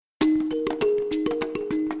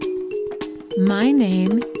My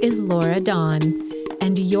name is Laura Dawn,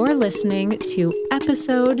 and you're listening to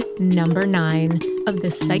episode number 9 of the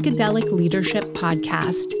Psychedelic Leadership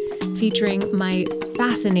Podcast, featuring my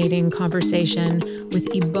fascinating conversation with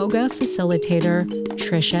Iboga facilitator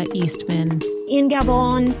Tricia Eastman. In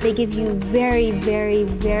Gabon, they give you very, very,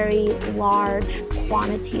 very large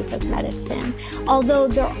quantities of medicine. Although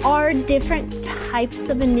there are different types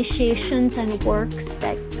of initiations and works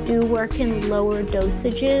that do work in lower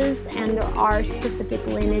dosages, and there are specific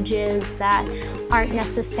lineages that aren't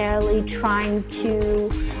necessarily trying to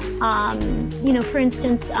for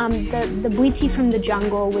instance, the Bwiti from the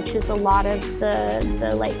jungle, which is a lot of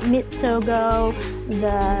the like Mitsogo,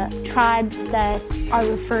 the tribes that are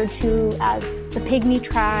referred to as the pygmy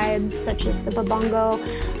tribes, such as the Babongo,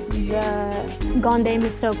 the Gonde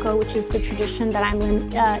Misoko, which is the tradition that I'm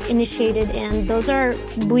initiated in. Those are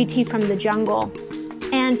Bwiti from the jungle.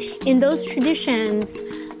 And in those traditions,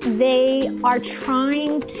 they are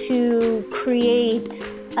trying to create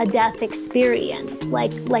a death experience,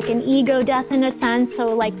 like an ego death in a sense.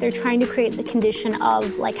 So like they're trying to create the condition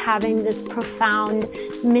of like having this profound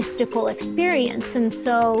mystical experience. And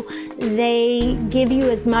so they give you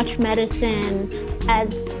as much medicine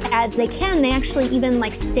as they can. They actually even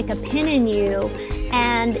like stick a pin in you.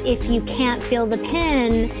 And if you can't feel the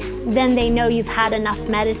pin, then they know you've had enough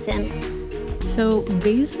medicine. So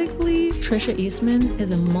basically, Tricia Eastman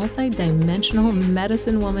is a multi-dimensional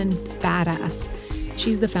medicine woman badass.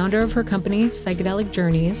 She's the founder of her company, Psychedelic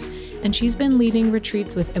Journeys, and she's been leading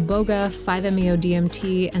retreats with Iboga,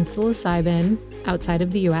 5-MeO-DMT, and psilocybin, outside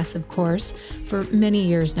of the US, of course, for many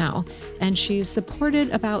years now. And she's supported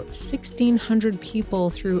about 1,600 people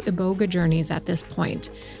through Iboga Journeys at this point.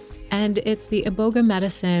 And it's the Iboga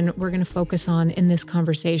medicine we're going to focus on in this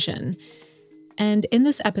conversation. And in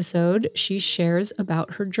this episode, she shares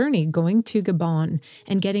about her journey going to Gabon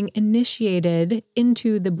and getting initiated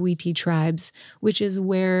into the Bwiti tribes, which is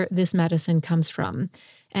where this medicine comes from,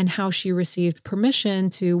 and how she received permission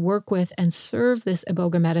to work with and serve this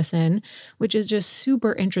Iboga medicine, which is just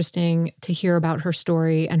super interesting to hear about her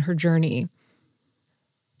story and her journey.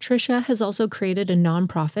 Tricia has also created a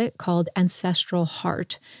nonprofit called Ancestral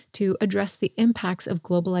Heart to address the impacts of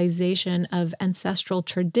globalization of ancestral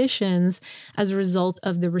traditions as a result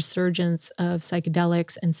of the resurgence of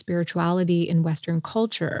psychedelics and spirituality in Western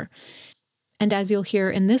culture. And as you'll hear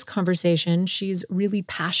in this conversation, she's really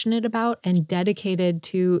passionate about and dedicated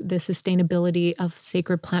to the sustainability of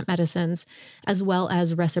sacred plant medicines, as well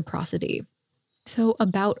as reciprocity. So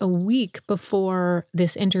about a week before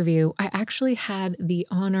this interview, I actually had the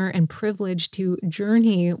honor and privilege to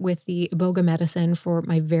journey with the Iboga medicine for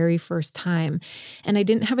my very first time. And I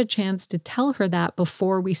didn't have a chance to tell her that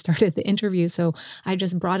before we started the interview. So I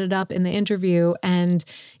just brought it up in the interview. And,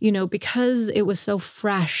 because it was so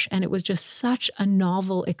fresh and it was just such a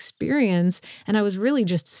novel experience, and I was really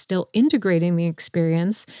just still integrating the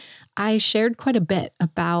experience, I shared quite a bit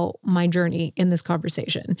about my journey in this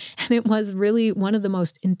conversation, and it was really one of the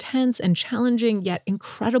most intense and challenging yet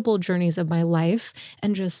incredible journeys of my life,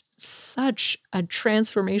 and just such a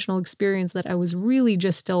transformational experience that I was really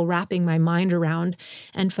just still wrapping my mind around,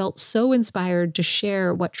 and felt so inspired to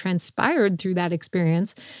share what transpired through that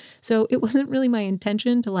experience. So it wasn't really my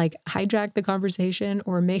intention to like hijack the conversation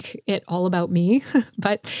or make it all about me,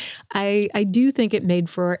 but I do think it made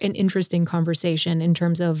for an interesting conversation in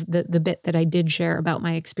terms of the bit that I did share about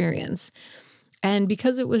my experience. And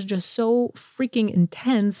because it was just so freaking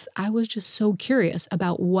intense, I was just so curious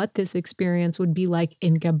about what this experience would be like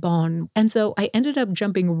in Gabon. And so I ended up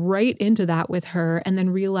jumping right into that with her, and then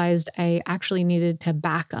realized I actually needed to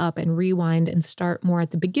back up and rewind and start more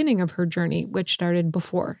at the beginning of her journey, which started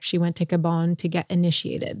before she went to Gabon to get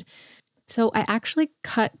initiated. So I actually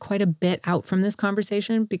cut quite a bit out from this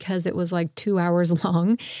conversation because it was like 2 hours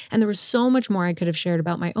long, and there was so much more I could have shared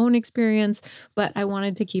about my own experience, but I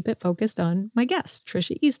wanted to keep it focused on my guest,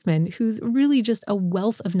 Tricia Eastman, who's really just a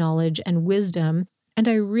wealth of knowledge and wisdom, and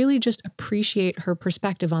I really just appreciate her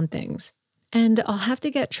perspective on things. And I'll have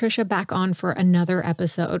to get Tricia back on for another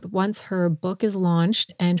episode once her book is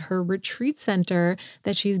launched and her retreat center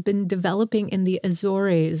that she's been developing in the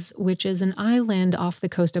Azores, which is an island off the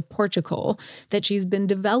coast of Portugal, that she's been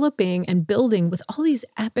developing and building with all these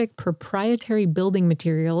epic proprietary building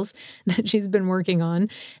materials that she's been working on.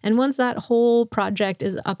 And once that whole project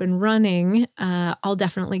is up and running, I'll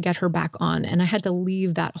definitely get her back on. And I had to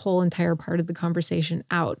leave that whole entire part of the conversation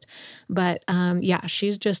out. But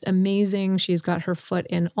she's just amazing. She's got her foot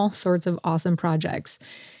in all sorts of awesome projects.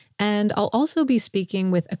 And I'll also be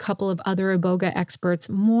speaking with a couple of other Iboga experts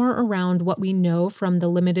more around what we know from the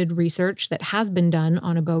limited research that has been done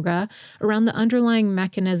on Iboga around the underlying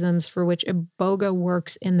mechanisms for which Iboga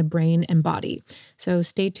works in the brain and body. So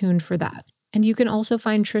stay tuned for that. And you can also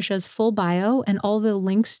find Tricia's full bio and all the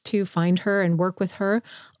links to find her and work with her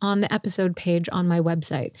on the episode page on my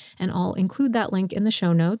website. And I'll include that link in the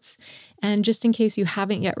show notes. And just in case you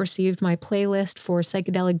haven't yet received my playlist for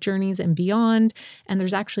psychedelic journeys and beyond, and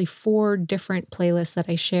there's actually 4 different playlists that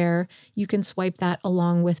I share, you can swipe that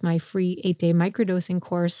along with my free 8-day microdosing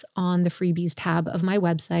course on the freebies tab of my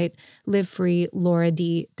website,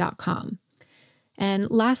 livefreelaurad.com.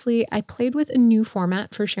 And lastly, I played with a new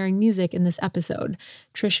format for sharing music in this episode.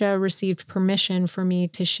 Tricia received permission for me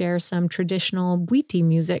to share some traditional Bwiti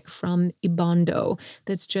music from Ibondo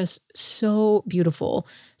that's just so beautiful.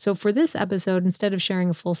 So for this episode, instead of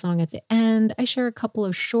sharing a full song at the end, I share a couple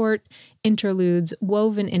of short interludes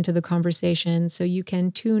woven into the conversation so you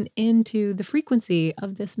can tune into the frequency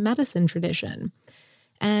of this medicine tradition.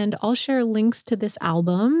 And I'll share links to this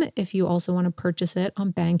album if you also want to purchase it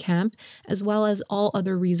on Bandcamp, as well as all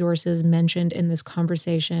other resources mentioned in this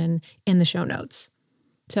conversation in the show notes.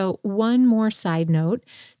 So one more side note,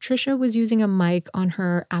 Tricia was using a mic on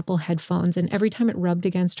her Apple headphones, and every time it rubbed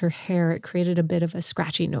against her hair, it created a bit of a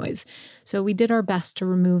scratchy noise. So we did our best to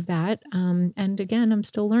remove that. And again, I'm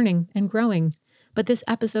still learning and growing. But this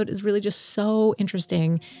episode is really just so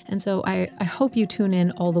interesting. And so I hope you tune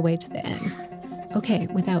in all the way to the end. Okay,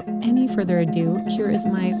 without any further ado, here is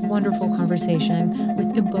my wonderful conversation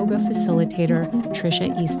with Iboga facilitator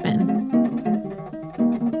Tricia Eastman.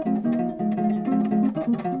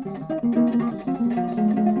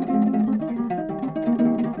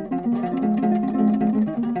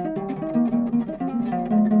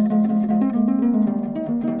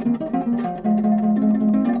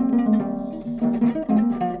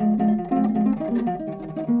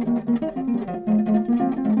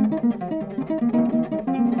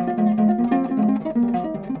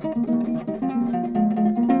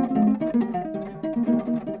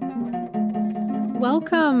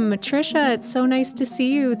 Welcome, Tricia. It's so nice to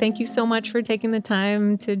see you. Thank you so much for taking the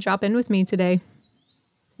time to drop in with me today.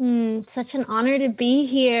 Such an honor to be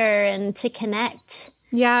here and to connect.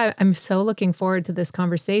 Yeah, I'm so looking forward to this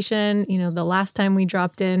conversation. You know, the last time we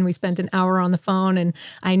dropped in, we spent an hour on the phone, and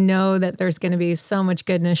I know that there's going to be so much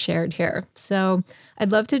goodness shared here. So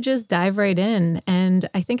I'd love to just dive right in. And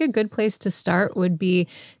I think a good place to start would be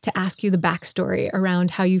to ask you the backstory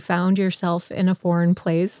around how you found yourself in a foreign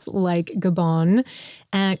place like Gabon,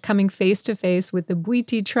 and coming face to face with the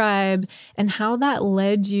Bwiti tribe, and how that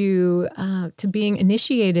led you to being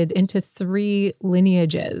initiated into 3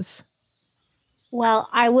 lineages. Well,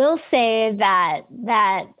 I will say that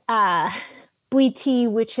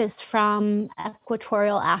Bwiti, which is from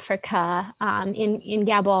Equatorial Africa, in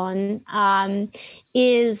Gabon,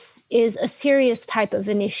 is a serious type of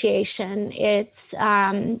initiation. It's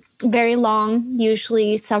very long,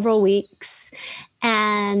 usually several weeks,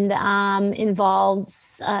 and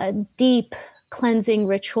involves deep cleansing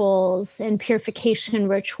rituals and purification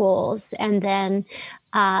rituals, and then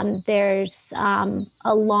there's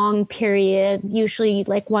a long period, usually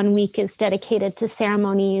like 1 week is dedicated to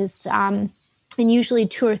ceremonies, and usually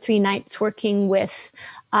 2 or 3 nights working with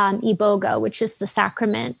Iboga, which is the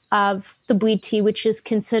sacrament of the Bwiti, which is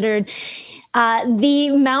considered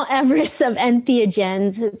the Mount Everest of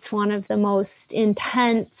entheogens. It's one of the most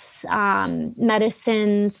intense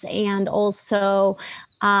medicines, and also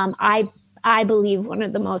I believe one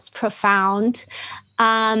of the most profound.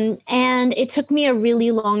 And it took me a really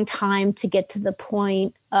long time to get to the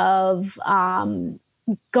point of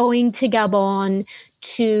going to Gabon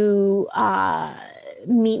to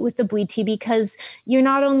meet with the Bwiti, because you're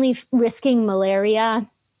not only risking malaria,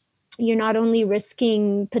 you're not only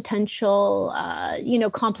risking potential,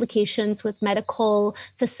 complications with medical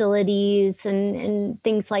facilities and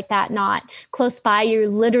things like that, not close by. You're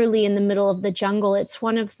literally in the middle of the jungle. It's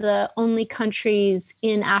one of the only countries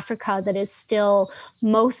in Africa that is still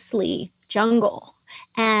mostly jungle,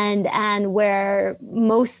 and where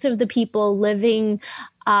most of the people living,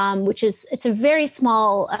 it's a very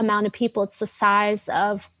small amount of people. It's the size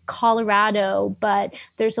of Colorado, but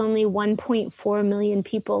there's only 1.4 million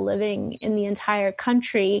people living in the entire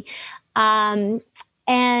country. And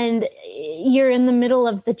you're in the middle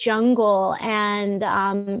of the jungle, and,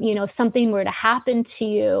 if something were to happen to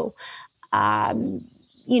you,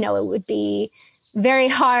 it would be very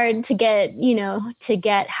hard to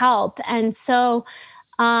get help. And so,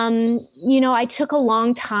 I took a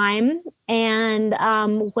long time. And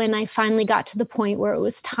when I finally got to the point where it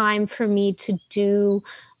was time for me to do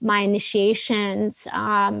my initiations,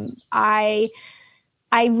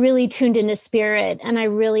 I really tuned into spirit, and I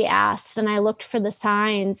really asked, and I looked for the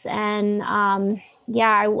signs. And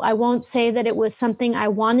I won't say that it was something I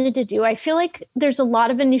wanted to do. I feel like there's a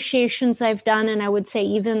lot of initiations I've done, and I would say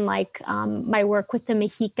even like my work with the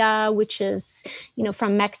Mexica, which is,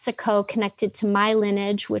 from Mexico, connected to my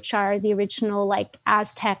lineage, which are the original like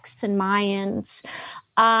Aztecs and Mayans.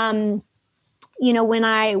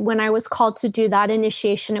 When I was called to do that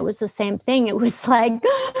initiation, it was the same thing. It was like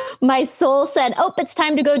my soul said, "Oh, it's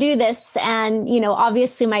time to go do this." And,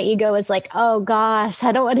 obviously my ego was like, "Oh gosh,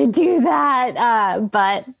 I don't want to do that."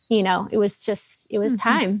 But, it was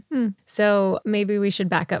time. So maybe we should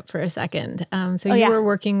back up for a second. You Yeah. were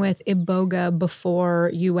working with Iboga before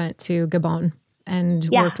you went to Gabon and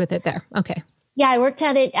worked with it there. Okay. Yeah. I worked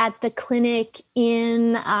at it at the clinic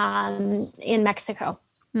in Mexico.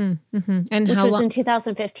 Mm-hmm. And which was in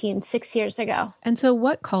 2015, 6 years ago. And so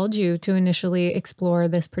what called you to initially explore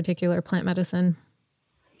this particular plant medicine?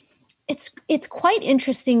 It's quite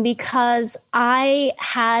interesting because I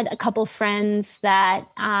had a couple friends that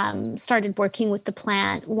started working with the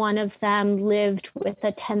plant. One of them lived with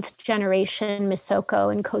a 10th generation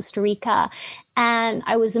Misoko in Costa Rica. And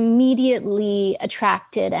I was immediately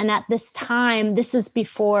attracted. And at this time, this is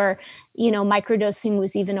before, microdosing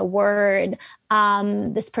was even a word.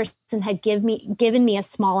 This person had given me a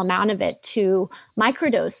small amount of it to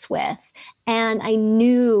microdose with. And I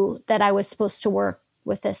knew that I was supposed to work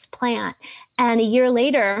with this plant. And a year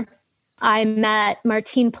later, I met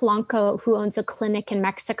Martin Polanco, who owns a clinic in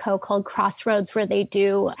Mexico called Crossroads, where they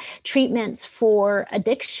do treatments for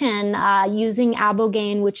addiction using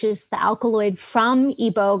Ibogaine, which is the alkaloid from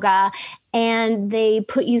Iboga. And they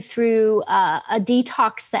put you through a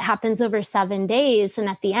detox that happens over 7 days. And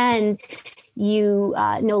at the end, you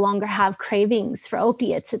no longer have cravings for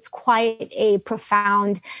opiates. It's quite a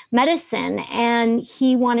profound medicine. And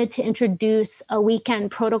he wanted to introduce a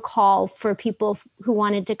weekend protocol for people who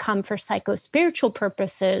wanted to come for psychospiritual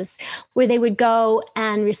purposes, where they would go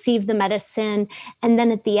and receive the medicine. And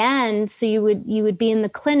then at the end, so you would be in the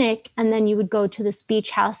clinic, and then you would go to this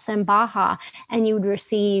beach house in Baja, and you would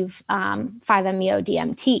receive 5-MeO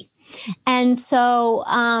DMT. And so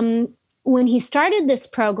when he started this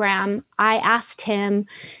program, I asked him,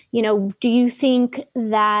 do you think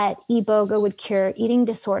that Iboga would cure eating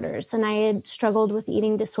disorders? And I had struggled with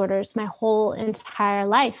eating disorders my whole entire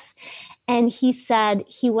life. And he said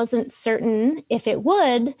he wasn't certain if it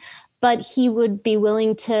would, but he would be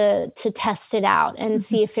willing to test it out and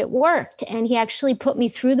see if it worked. And he actually put me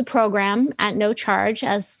through the program at no charge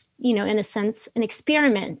as, in a sense, an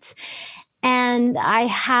experiment. And I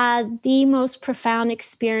had the most profound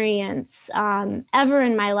experience ever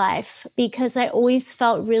in my life, because I always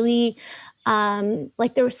felt really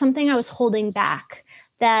like there was something I was holding back,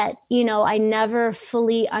 that, I never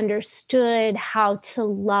fully understood how to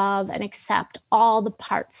love and accept all the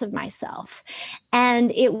parts of myself. And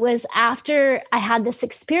it was after I had this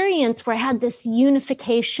experience where I had this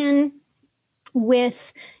unification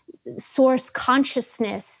with source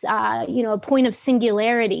consciousness, a point of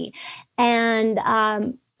singularity. And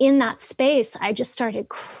in that space, I just started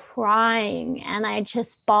crying, and I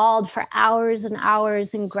just bawled for hours and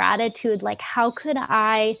hours in gratitude. Like, how could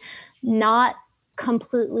I not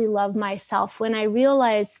completely love myself when I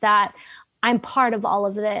realized that I'm part of all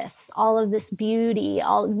of this beauty,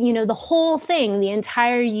 the whole thing, the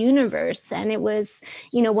entire universe. And it was,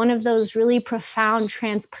 one of those really profound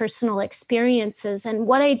transpersonal experiences. And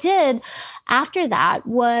what I did after that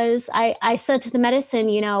was I said to the medicine,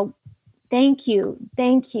 thank you.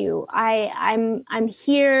 I'm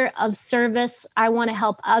here of service. I want to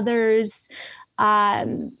help others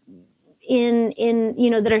in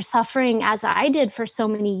that are suffering as I did for so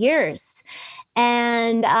many years.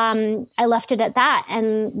 And I left it at that.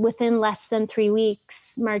 And within less than 3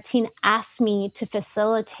 weeks, Martine asked me to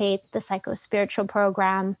facilitate the psychospiritual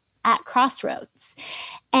program at Crossroads.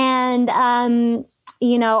 And, I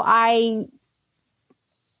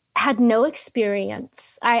had no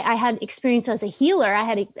experience. I had experience as a healer. I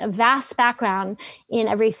had a vast background in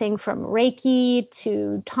everything from Reiki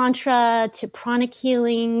to Tantra to pranic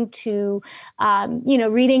healing to,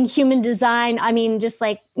 reading human design. I mean, just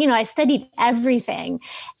like, I studied everything,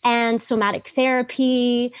 and somatic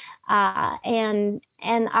therapy. And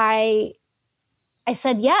I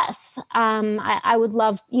said, yes, I would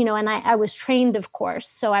love, and I was trained, of course.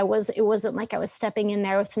 So it wasn't like I was stepping in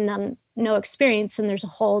there with no experience, and there's a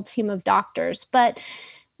whole team of doctors. But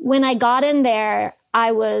when I got in there,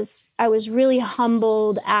 I was really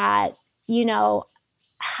humbled at,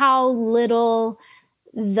 how little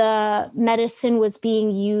the medicine was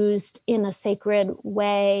being used in a sacred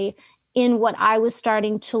way in what I was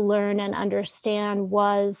starting to learn and understand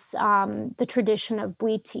was the tradition of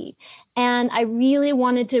Bwiti. And I really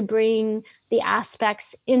wanted to bring the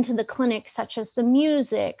aspects into the clinic, such as the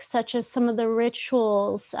music, such as some of the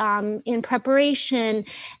rituals in preparation.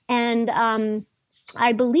 And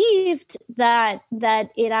I believed that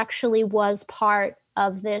it actually was part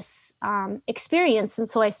of this experience. And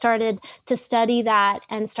so I started to study that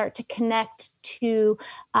and start to connect to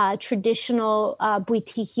traditional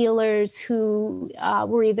Bwiti healers who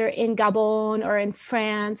were either in Gabon or in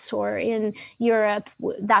France or in Europe.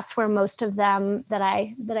 That's where most of them that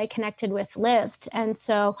I connected with lived. And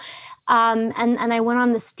so and I went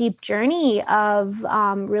on this deep journey of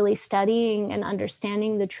really studying and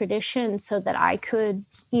understanding the tradition so that I could,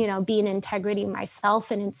 be in integrity myself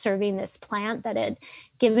and in serving this plant that had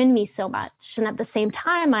given me so much. And at the same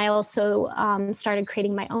time, I also started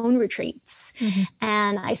creating my own retreats. Mm-hmm.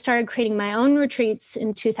 And I started creating my own retreats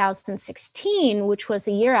in 2016, which was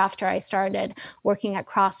a year after I started working at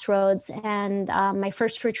Crossroads. And my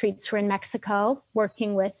first retreats were in Mexico,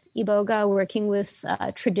 working with Iboga, working with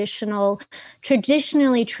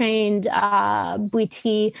traditionally trained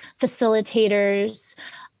Bwiti facilitators.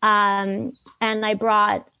 And I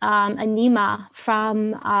brought Anima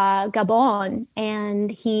from Gabon,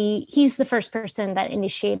 and he's the first person that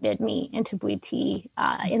initiated me into Bwiti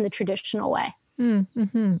in the traditional way.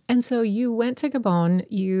 Mm-hmm. And so you went to Gabon,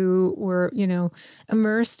 you were,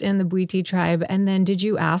 immersed in the Bwiti tribe. And then did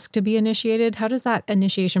you ask to be initiated? How does that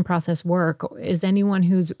initiation process work? Is anyone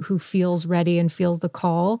who feels ready and feels the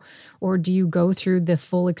call, or do you go through the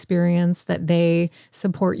full experience that they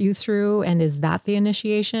support you through? And is that the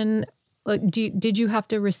initiation? Did you have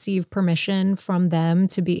to receive permission from them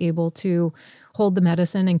to be able to hold the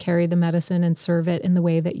medicine and carry the medicine and serve it in the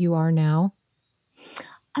way that you are now?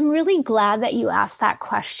 I'm really glad that you asked that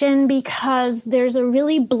question, because there's a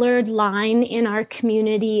really blurred line in our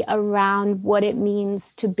community around what it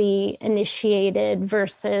means to be initiated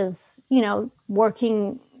versus,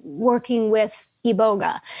 working with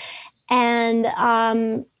Iboga. And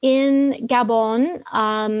in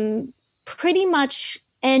Gabon, pretty much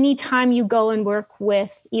anytime you go and work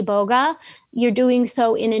with Iboga, you're doing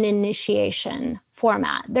so in an initiation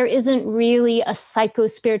format. There isn't really a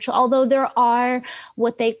psycho-spiritual, although there are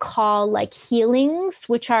what they call like healings,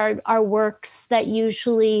 which are works that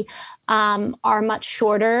usually are much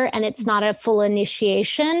shorter, and it's not a full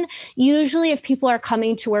initiation. Usually if people are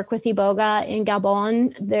coming to work with Iboga in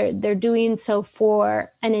Gabon, they're doing so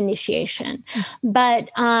for an initiation. But,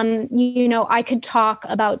 I could talk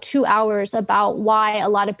about 2 hours about why a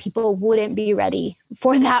lot of people wouldn't be ready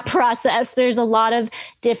for that process. There's a lot of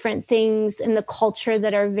different things in the culture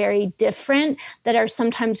that are very different, that are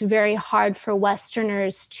sometimes very hard for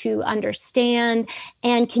Westerners to understand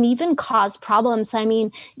and can even cause problems. I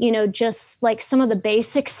mean, just like some of the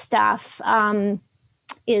basic stuff,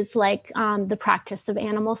 is like the practice of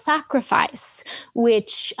animal sacrifice,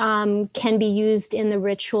 which can be used in the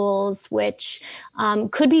rituals, which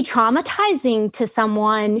could be traumatizing to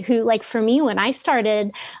someone who, like for me, when I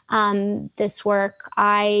started this work,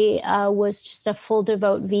 I was just a full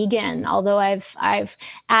devout vegan, although I've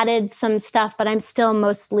added some stuff, but I'm still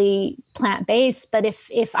mostly plant-based. But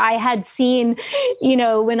if I had seen,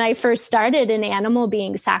 when I first started an animal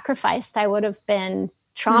being sacrificed, I would have been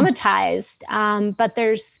traumatized. But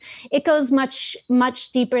it goes much,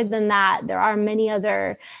 much deeper than that. There are many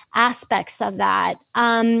other aspects of that.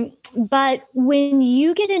 But when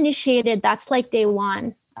you get initiated, that's like day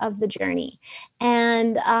one of the journey.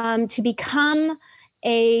 And to become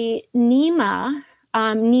a Nima,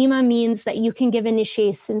 Nima means that you can give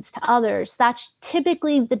initiations to others. That's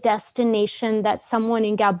typically the destination that someone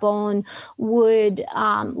in Gabon would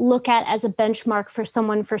look at as a benchmark for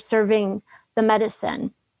someone for serving the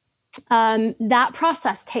medicine. That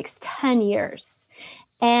process takes 10 years.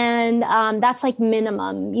 And that's like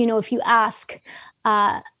minimum. If you ask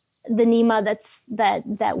the Nima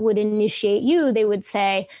that would initiate you, they would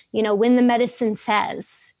say, when the medicine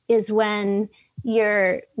says is when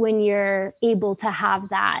you're able to have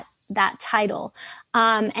that title.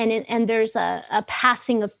 And there's a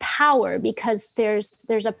passing of power, because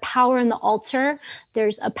there's a power in the altar,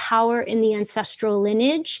 there's a power in the ancestral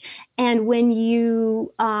lineage. And when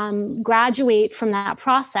you graduate from that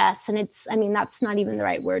process, and that's not even the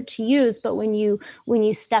right word to use, but when you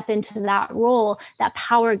step into that role, that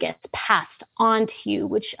power gets passed on to you,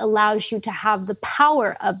 which allows you to have the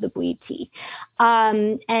power of the Bwiti.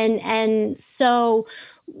 And so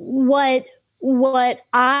what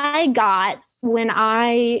I got when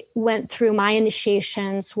I went through my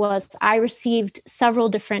initiations was I received several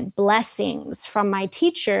different blessings from my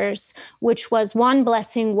teachers, which was one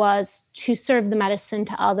blessing was to serve the medicine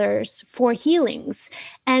to others for healings.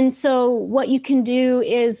 And so what you can do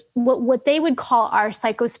is what they would call our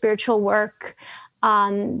psychospiritual work,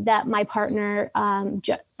 that my partner,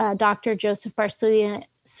 Dr. Joseph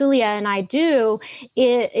Sulia and I do,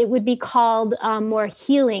 it would be called more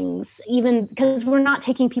healings, even because we're not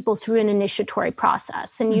taking people through an initiatory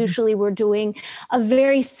process. And usually we're doing a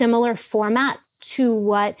very similar format to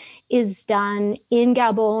what is done in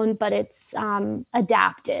Gabon, but it's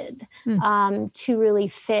adapted to really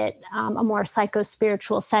fit a more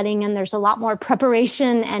psycho-spiritual setting. And there's a lot more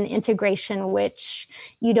preparation and integration, which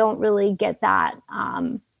you don't really get that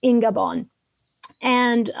in Gabon.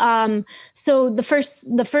 And so the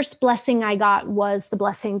first blessing I got was the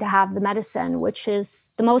blessing to have the medicine, which is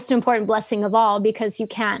the most important blessing of all, because you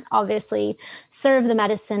can't obviously serve the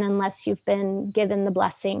medicine unless you've been given the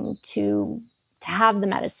blessing to have the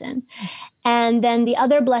medicine. And then the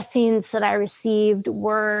other blessings that I received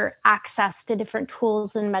were access to different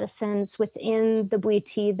tools and medicines within the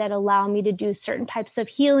Bwiti that allow me to do certain types of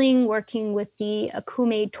healing, working with the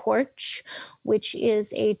Akume torch, which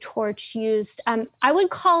is a torch used, I would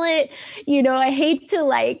call it, I hate to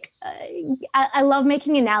I love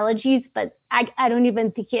making analogies, but I don't even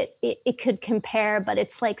think it could compare, but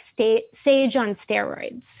it's like sage on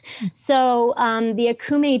steroids. So the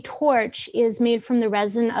Akume torch is made from the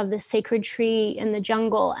resin of the sacred tree in the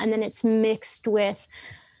jungle, and then it's mixed with,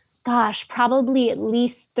 probably at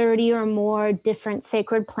least 30 or more different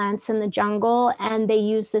sacred plants in the jungle. And they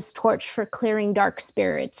use this torch for clearing dark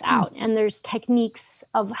spirits out. And there's techniques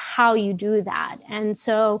of how you do that. And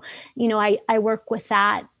so, I work with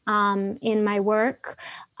that in my work.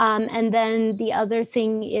 And then the other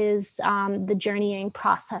thing is the journeying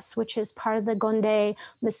process, which is part of the Gonde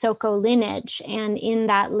Misoko lineage. And in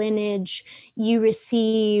that lineage, you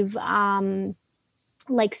receive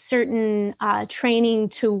certain training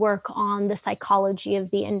to work on the psychology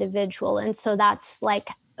of the individual. And so that's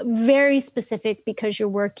very specific because you're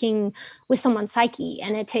working with someone's psyche,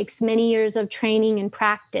 and it takes many years of training and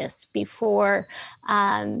practice before,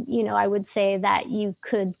 I would say that you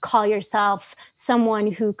could call yourself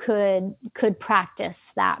someone who could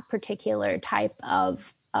practice that particular type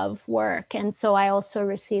of work. And so I also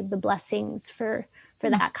received the blessings for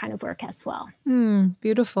that kind of work as well.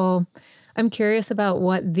 Beautiful. I'm curious about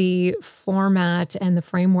what the format and the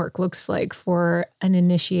framework looks like for an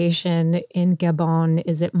initiation in Gabon.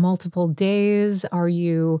 Is it multiple days?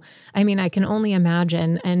 I can only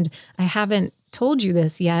imagine, and I haven't told you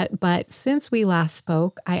this yet, but since we last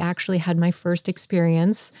spoke, I actually had my first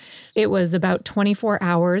experience. It was about 24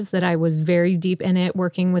 hours that I was very deep in it,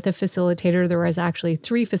 working with a facilitator. There was actually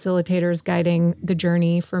 3 facilitators guiding the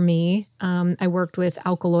journey for me. I worked with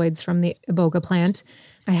alkaloids from the Iboga plant.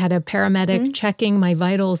 I had a paramedic checking my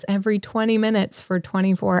vitals every 20 minutes for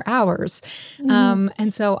 24 hours.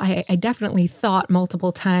 And so I definitely thought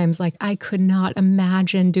multiple times, I could not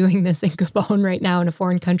imagine doing this in Gabon right now in a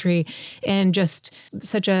foreign country, and just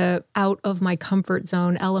such a out of my comfort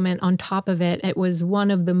zone element on top of it. It was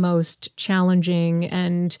one of the most challenging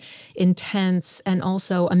and intense and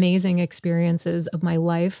also amazing experiences of my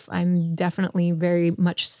life. I'm definitely very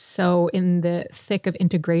much so in the thick of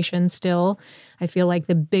integration still. I feel like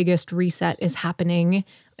the biggest reset is happening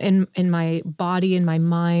in my body, in my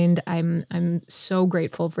mind. I'm so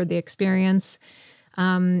grateful for the experience.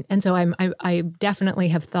 And so I definitely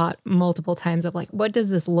have thought multiple times of what does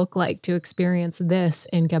this look like to experience this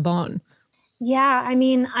in Gabon? Yeah,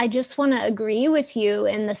 I just want to agree with you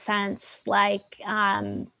in the sense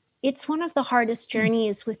it's one of the hardest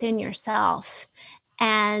journeys within yourself.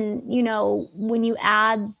 And, when you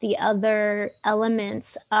add the other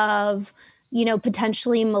elements of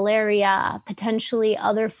potentially malaria, potentially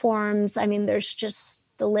other forms. There's just,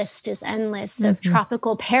 the list is endless of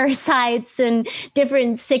tropical parasites and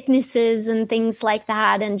different sicknesses and things like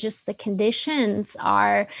that. And just the conditions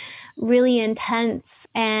are really intense.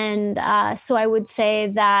 And so I would say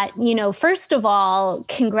that, first of all,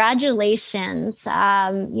 congratulations.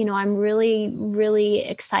 I'm really, really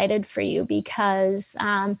excited for you because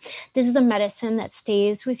this is a medicine that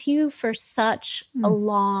stays with you for such a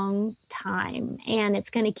long time. And it's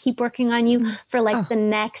going to keep working on you for the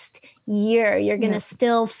next year. You're going to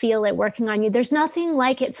still feel it working on you. There's nothing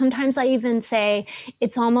like it. Sometimes I even say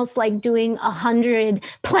it's almost like doing 100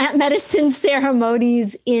 plant medicine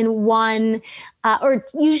ceremonies in one, or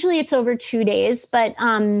usually it's over 2 days, but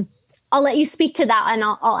I'll let you speak to that and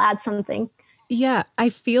I'll add something. Yeah, I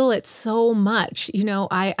feel it so much.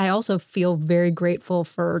 I also feel very grateful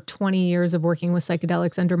for 20 years of working with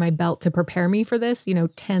psychedelics under my belt to prepare me for this.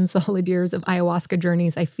 10 solid years of ayahuasca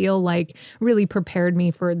journeys, I feel like really prepared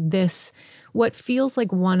me for this, what feels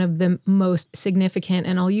like one of the most significant,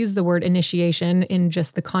 and I'll use the word initiation in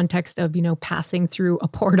just the context of, passing through a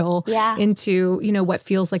portal Yeah. into, what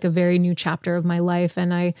feels like a very new chapter of my life.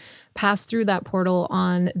 And I passed through that portal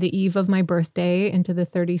on the eve of my birthday into the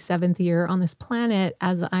 37th year on this planet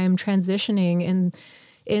as I am transitioning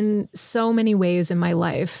in so many ways in my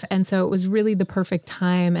life. And so it was really the perfect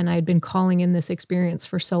time. And I'd been calling in this experience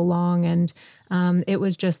for so long. And it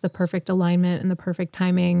was just the perfect alignment and the perfect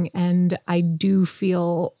timing. And I do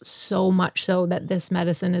feel so much so that this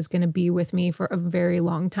medicine is going to be with me for a very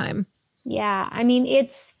long time. Yeah, I mean,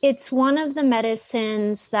 it's one of the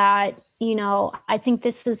medicines that, I think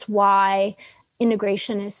this is why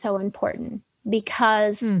integration is so important,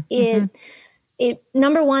 because it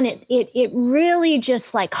number one, it really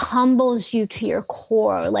just like humbles you to your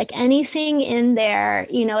core. Like anything in there,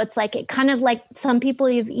 it's like, it kind of like, some people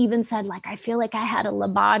have even said like, I feel like I had a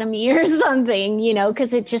lobotomy or something,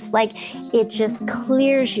 because it just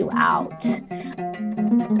clears you out.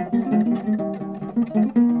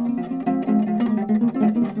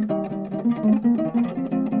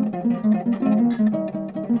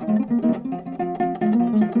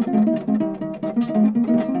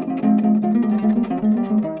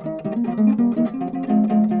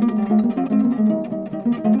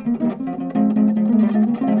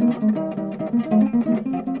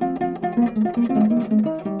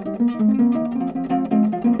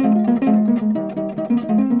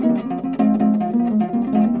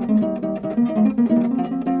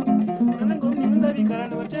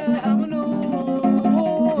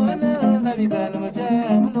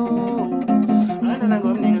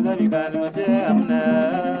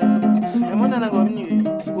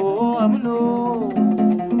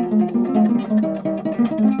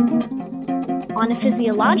 On a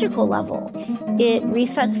physiological level, it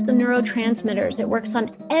resets the neurotransmitters. It works on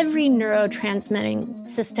every neurotransmitting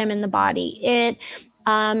system in the body. It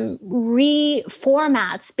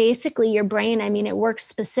reformats basically your brain. I mean, it works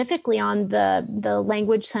specifically on the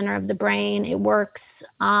language center of the brain. It works,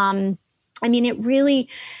 it really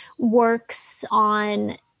works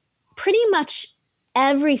on pretty much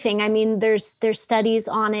everything. I mean, there's studies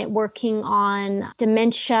on it working on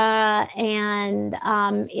dementia, and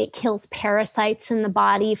it kills parasites in the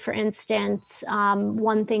body, for instance.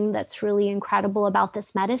 One thing that's really incredible about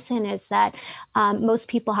this medicine is that most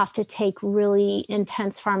people have to take really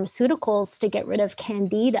intense pharmaceuticals to get rid of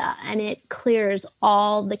candida, and it clears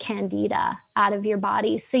all the candida out of your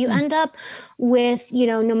body. So you end up with,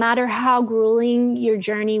 no matter how grueling your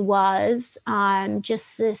journey was,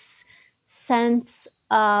 just this sense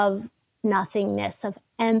of nothingness, of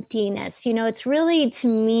emptiness. It's really, to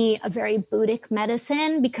me, a very Buddhic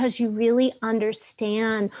medicine, because you really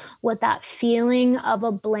understand what that feeling of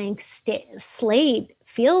a blank slate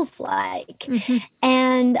feels like.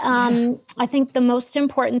 And I think the most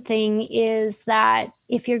important thing is that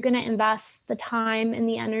if you're going to invest the time and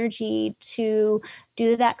the energy to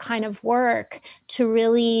do that kind of work, to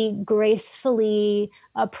really gracefully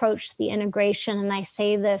approach the integration, and I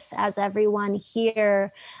say this as everyone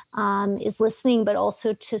here is listening, but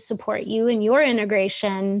also to support you in your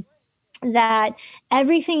integration, that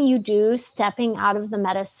everything you do stepping out of the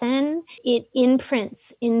medicine, it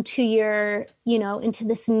imprints into your, into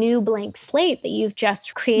this new blank slate that you've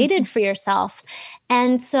just created for yourself.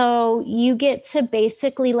 And so you get to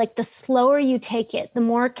basically, like, the slower you take it, the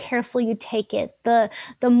more careful you take it, the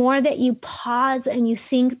more that you pause and you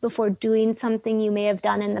think before doing something you may have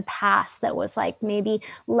done in the past that was like maybe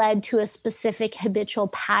led to a specific habitual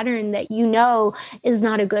pattern that is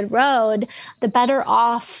not a good road, the better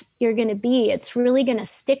off you're going to be. It's really going to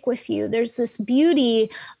stick with you. There's this beauty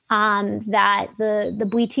that the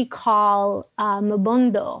Bwiti call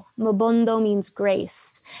Mobondo. Mobondo means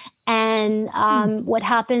grace. And what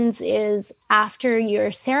happens is, after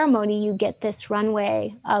your ceremony, you get this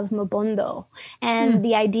runway of Mobondo. And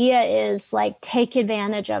the idea is, like, take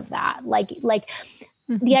advantage of that.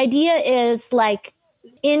 The idea is, like,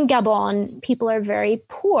 in Gabon, people are very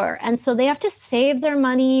poor. And so they have to save their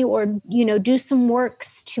money or, do some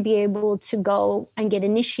works to be able to go and get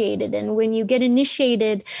initiated. And when you get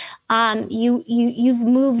initiated, you've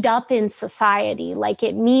moved up in society. Like,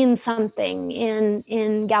 it means something in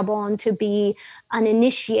Gabon to be an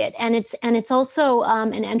initiate. And it's also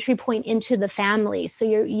an entry point into the family. So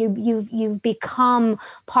you've become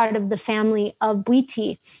part of the family of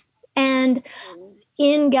Bwiti. And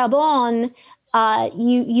in Gabon,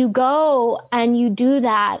 you go and you do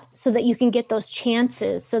that so that you can get those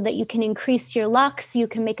chances, so that you can increase your luck, so you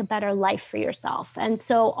can make a better life for yourself. And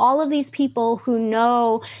so all of these people who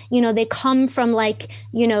know, they come from like,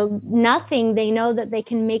 nothing, they know that they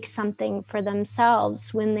can make something for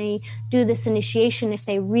themselves when they do this initiation, if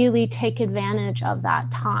they really take advantage of that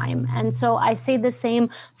time. And so I say the same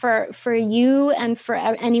for you and for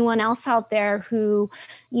anyone else out there who,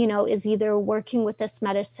 is either working with this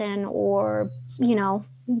medicine or,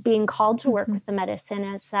 being called to work with the medicine,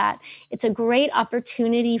 is that it's a great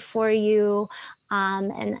opportunity for you,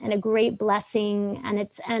 and a great blessing.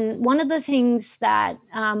 And one of the things that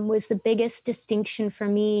was the biggest distinction for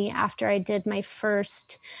me after I did my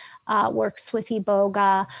first works with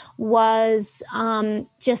Iboga was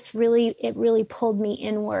it really pulled me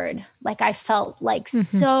inward. Like I felt like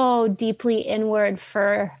so deeply inward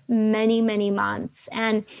for many, many months.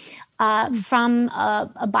 And from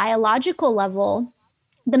a biological level,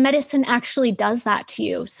 the medicine actually does that to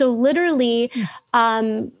you. So literally,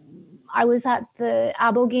 I was at the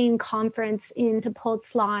Iboga conference in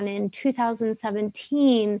Tepoztlan in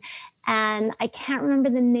 2017, and I can't remember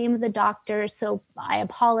the name of the doctor, so I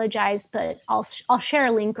apologize, but I'll share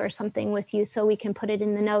a link or something with you so we can put it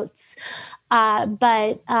in the notes.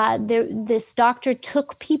 But this doctor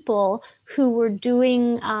took people who were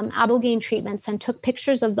doing Iboga treatments and took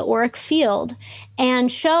pictures of the auric field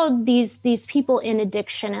and showed these people in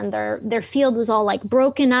addiction, and their field was all like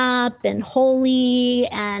broken up and holy,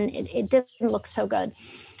 and it didn't look so good.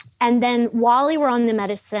 And then while we were on the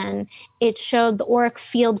medicine, it showed the auric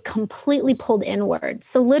field completely pulled inward.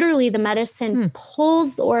 So literally the medicine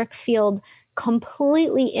pulls the auric field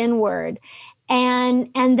completely inward,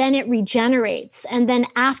 and then it regenerates. And then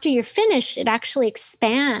after you're finished, it actually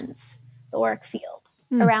expands the auric field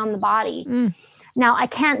around the body. Now, I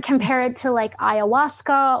can't compare it to like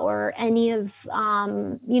ayahuasca or any of,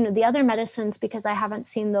 the other medicines, because I haven't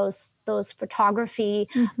seen those photography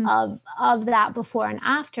of that before and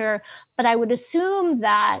after. But I would assume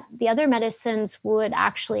that the other medicines would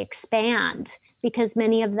actually expand, because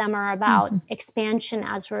many of them are about expansion,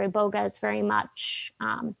 as where Iboga is very much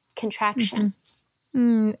contraction.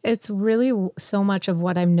 It's really so much of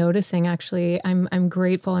what I'm noticing, actually. I'm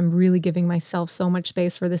grateful. I'm really giving myself so much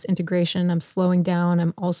space for this integration. I'm slowing down.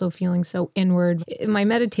 I'm also feeling so inward. My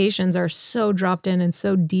meditations are so dropped in and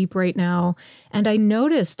so deep right now. And I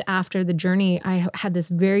noticed after the journey, I had this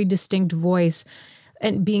very distinct voice,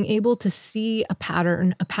 and being able to see a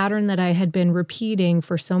pattern that I had been repeating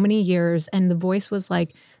for so many years. And the voice was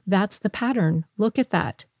like, that's the pattern. Look at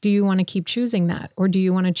that. Do you want to keep choosing that? Or do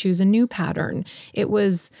you want to choose a new pattern? It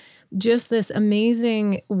was just this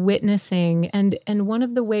amazing witnessing. And one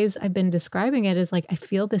of the ways I've been describing it is like, I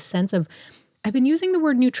feel this sense of, I've been using the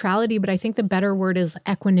word neutrality, but I think the better word is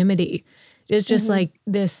equanimity. It's just like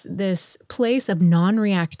this place of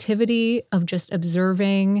non-reactivity, of just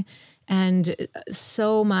observing, and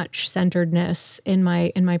so much centeredness in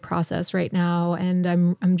my process right now. And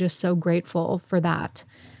I'm just so grateful for that.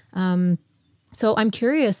 So I'm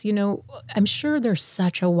curious, I'm sure there's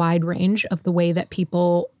such a wide range of the way that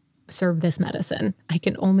people serve this medicine. I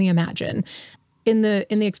can only imagine. In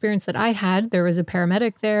the experience that I had, there was a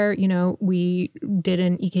paramedic there. We did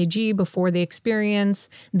an EKG before the experience.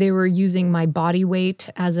 They were using my body weight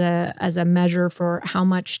as a measure for how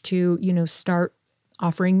much to, start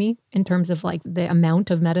offering me in terms of like the amount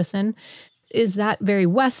of medicine. Is that very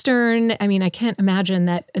Western? I mean, I can't imagine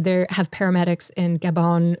that they have paramedics in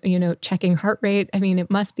Gabon, checking heart rate. I mean, it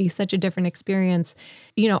must be such a different experience.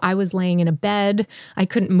 I was laying in a bed. I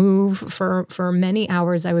couldn't move for many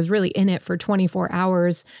hours. I was really in it for 24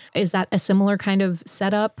 hours. Is that a similar kind of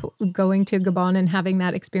setup, going to Gabon and having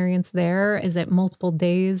that experience there? Is it multiple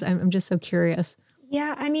days? I'm just so curious.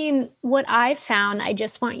 Yeah, I mean, what I found, I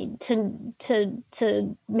just want you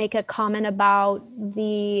to make a comment about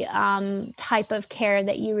the type of care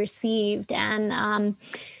that you received. And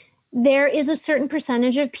there is a certain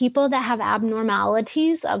percentage of people that have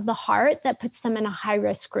abnormalities of the heart that puts them in a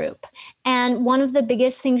high-risk group. And one of the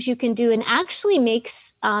biggest things you can do, and actually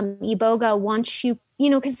makes Iboga, once you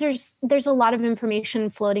because there's a lot of information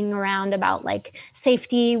floating around about like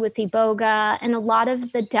safety with Iboga, and a lot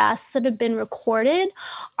of the deaths that have been recorded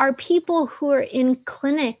are people who are in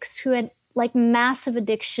clinics who had like massive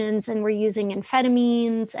addictions and were using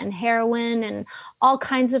amphetamines and heroin and all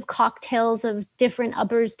kinds of cocktails of different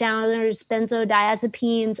uppers, downers,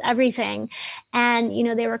 benzodiazepines, everything. And,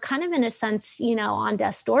 they were kind of in a sense, on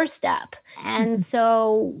death's doorstep. And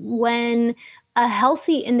so when a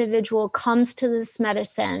healthy individual comes to this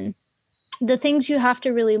medicine The things you have to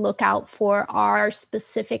really look out for are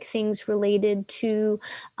specific things related to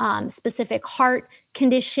specific heart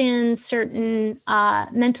conditions, certain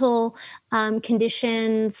mental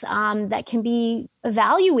conditions that can be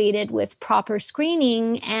evaluated with proper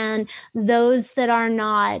screening, and those that are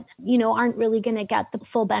not, aren't really going to get the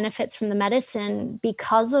full benefits from the medicine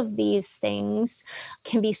because of these things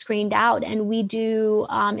can be screened out. And we do,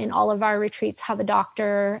 in all of our retreats, have a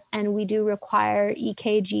doctor, and we do require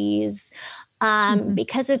EKGs.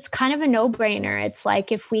 Because it's kind of a no-brainer. It's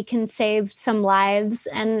like, if we can save some lives,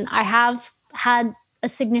 and I have had a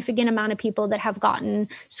significant amount of people that have gotten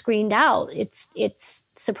screened out. It's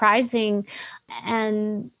surprising.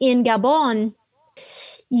 And in Gabon,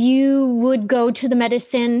 you would go to the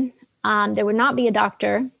medicine. There would not be a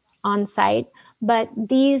doctor on site, but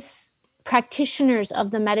these practitioners of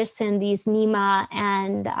the medicine, these Nima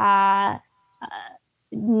and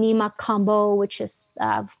Nima Kambo, which is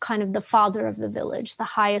kind of the father of the village, the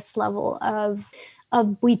highest level of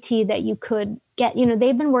Bwiti that you could get.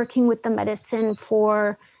 They've been working with the medicine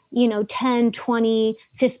for 10, 20,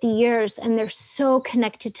 50 years, and they're so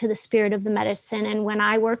connected to the spirit of the medicine. And when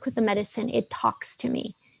I work with the medicine, it talks to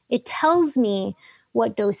me. It tells me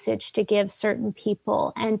what dosage to give certain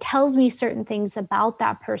people, and tells me certain things about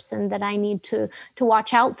that person that I need to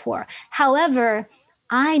watch out for. However,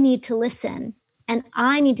 I need to listen. And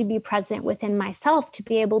I need to be present within myself to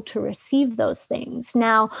be able to receive those things.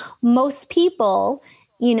 Now, most people,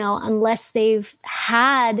 unless they've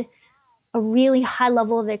had a really high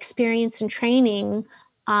level of experience and training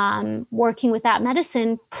working with that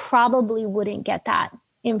medicine, probably wouldn't get that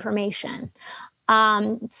information.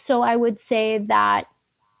 So I would say that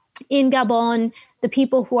in Gabon, the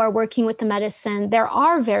people who are working with the medicine, there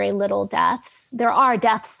are very little deaths. There are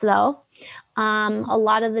deaths, though. A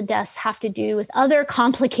lot of the deaths have to do with other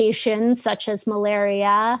complications, such as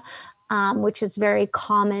malaria, which is very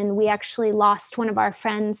common. We actually lost one of our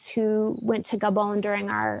friends who went to Gabon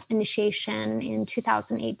during our initiation in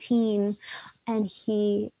 2018, and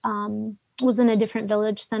he was in a different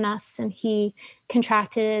village than us, and he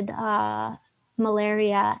contracted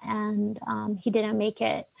malaria, and he didn't make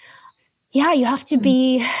it. Yeah, you have to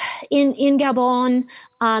be in Gabon.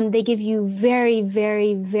 They give you very,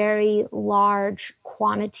 very, very large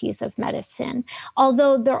quantities of medicine.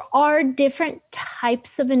 Although there are different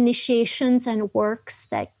types of initiations and works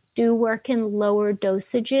that do work in lower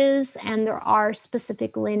dosages, and there are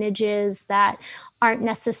specific lineages that aren't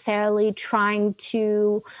necessarily trying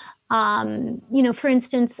to for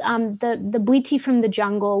instance, the Bwiti from the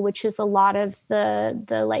jungle, which is a lot of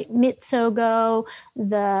the like Mitsogo,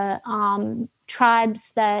 the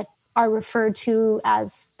tribes that are referred to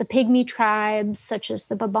as the pygmy tribes, such as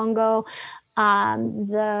the Babongo,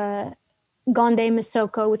 the Gonde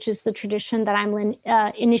Misoko, which is the tradition that I'm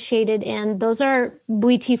initiated in. Those are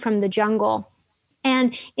Bwiti from the jungle.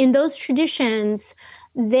 And in those traditions,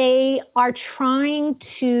 they are trying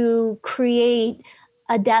to create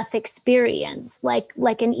a death experience, like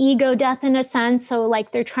an ego death in a sense. So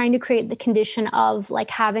like they're trying to create the condition of like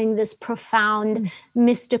having this profound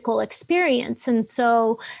mystical experience. And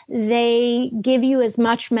so they give you as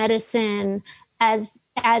much medicine as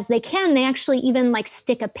they can. They actually even like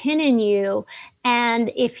stick a pin in you.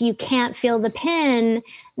 And if you can't feel the pin,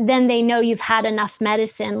 then they know you've had enough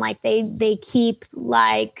medicine. Like they keep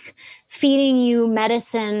like feeding you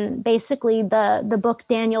medicine. Basically, the book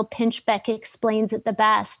Daniel Pinchbeck explains it the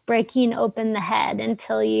best, breaking open the head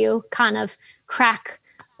until you kind of crack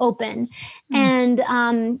open. And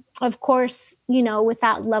of course, with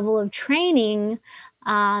that level of training,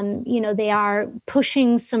 they are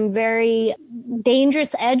pushing some very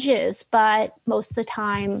dangerous edges, but most of the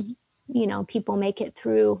time, people make it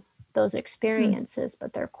through those experiences,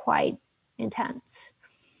 but they're quite intense.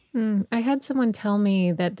 I had someone tell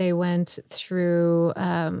me that they went through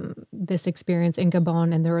this experience in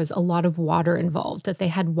Gabon, and there was a lot of water involved, that they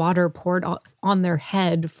had water poured on their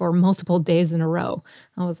head for multiple days in a row.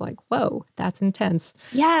 I was like, whoa, that's intense.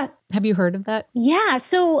 Yeah. Have you heard of that? Yeah.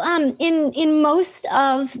 So in most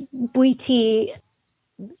of Bwiti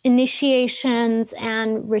initiations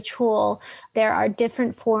and ritual, there are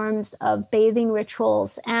different forms of bathing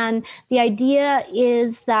rituals. And the idea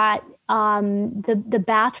is that the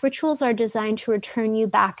bath rituals are designed to return you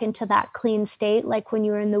back into that clean state, like when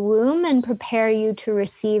you were in the womb, and prepare you to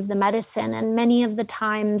receive the medicine. And many of the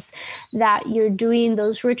times that you're doing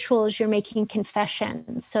those rituals, you're making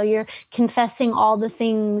confessions. So you're confessing all the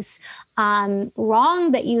things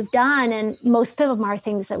wrong that you've done. And most of them are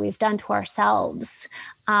things that we've done to ourselves.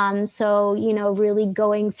 So, really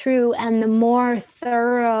going through, and the more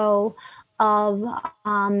thorough of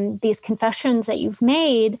these confessions that you've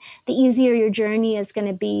made, the easier your journey is going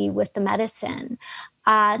to be with the medicine.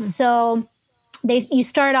 So you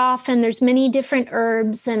start off, and there's many different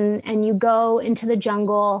herbs, and you go into the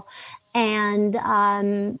jungle, and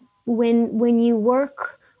when you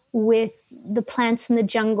work with the plants in the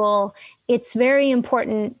jungle, it's very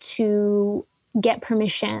important to get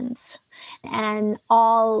permissions. And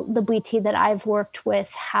all the Bwiti that I've worked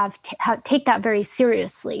with have take that very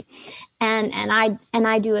seriously, and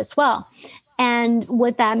I do as well. And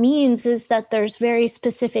what that means is that there's very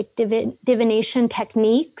specific divination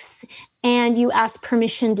techniques, and you ask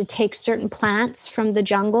permission to take certain plants from the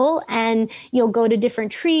jungle, and you'll go to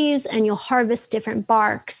different trees and you'll harvest different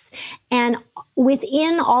barks. And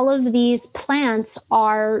within all of these plants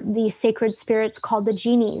are these sacred spirits called the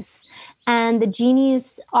genies. And the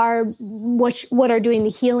genies are what are doing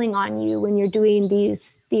the healing on you when you're doing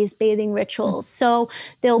these bathing rituals. So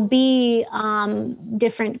there'll be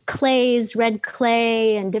different clays, red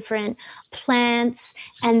clay, and different plants,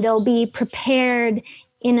 and they'll be prepared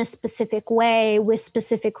in a specific way with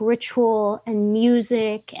specific ritual and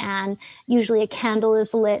music, and usually a candle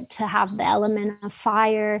is lit to have the element of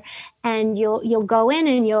fire. And you'll go in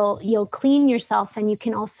and you'll clean yourself, and you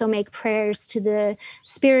can also make prayers to the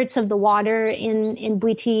spirits of the water. In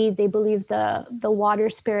Bwiti, they believe the water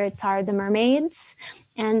spirits are the mermaids.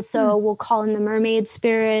 And so we'll call in the mermaid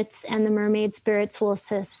spirits, and the mermaid spirits will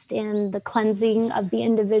assist in the cleansing of the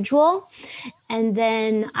individual. And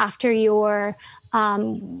then after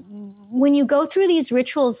when you go through these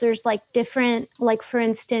rituals, there's different, for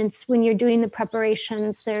instance, when you're doing the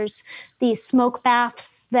preparations, there's these smoke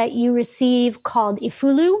baths that you receive called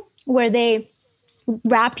ifulu, where they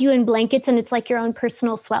wrap you in blankets, and it's like your own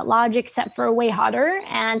personal sweat lodge, except for way hotter.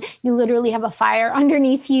 And you literally have a fire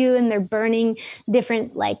underneath you, and they're burning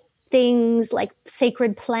different things like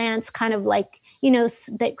sacred plants, kind of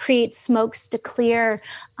that create smokes to clear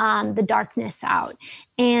the darkness out.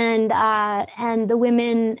 And the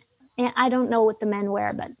women, I don't know what the men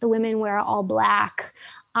wear, but the women wear all black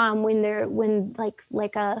when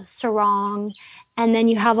like a sarong. And then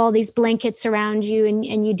you have all these blankets around you,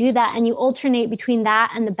 and you do that, and you alternate between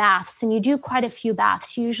that and the baths. And you do quite a few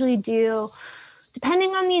baths. You usually do,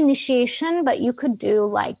 depending on the initiation, but you could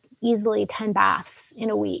do easily 10 baths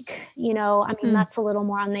in a week. That's a little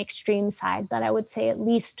more on the extreme side, but I would say at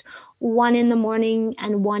least one in the morning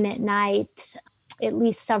and one at night, at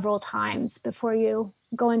least several times before you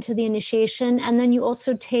go into the initiation. And then you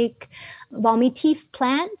also take vomitif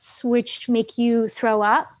plants, which make you throw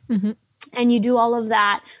up. Mm-hmm. And you do all of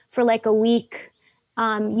that for a week,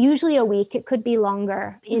 usually a week. It could be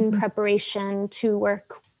longer in preparation to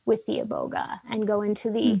work with the Iboga and go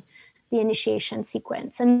into the initiation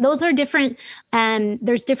sequence. And those are different, and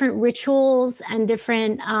there's different rituals and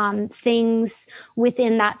different things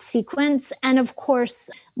within that sequence. And of course,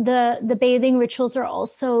 the bathing rituals are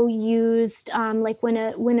also used when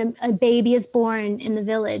a baby is born in the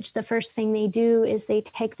village. The first thing they do is they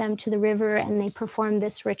take them to the river, and they perform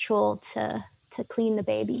this ritual to clean the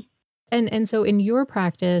baby. And so in your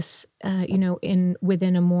practice,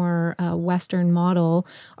 within a more Western model,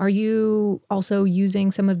 are you also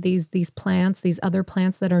using some of these plants, these other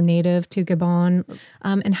plants that are native to Gabon?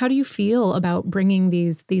 And how do you feel about bringing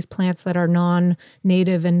these plants that are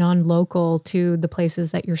non-native and non-local to the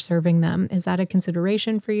places that you're serving them? Is that a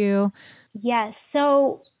consideration for you? Yes.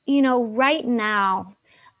 So, right now,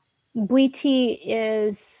 Bwiti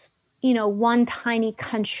is, one tiny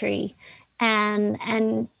country,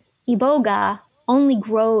 and Iboga only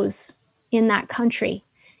grows in that country.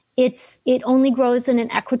 It only grows in an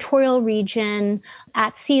equatorial region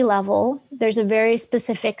at sea level. There's a very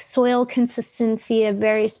specific soil consistency, a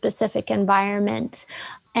very specific environment.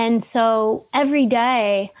 And so every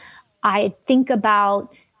day I think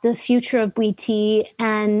about the future of Bwiti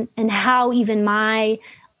and how even my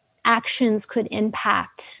actions could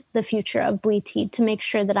impact the future of Bwiti to make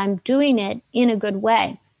sure that I'm doing it in a good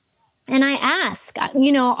way. And I ask,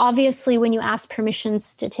 obviously when you ask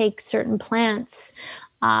permissions to take certain plants,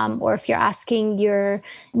 or if you're asking your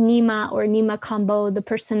Nima or Nima Kambo, the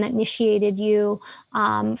person that initiated you,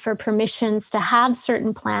 for permissions to have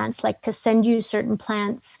certain plants, like to send you certain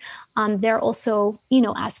plants, they're also,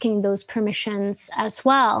 asking those permissions as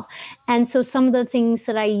well. And so some of the things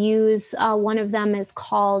that I use, one of them is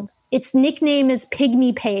its nickname is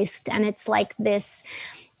pygmy paste. And it's like this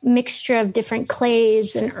mixture of different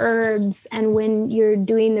clays and herbs, and when you're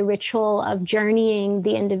doing the ritual of journeying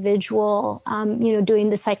the individual, doing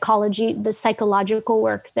the psychological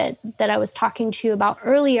work that I was talking to you about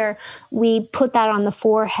earlier, we put that on the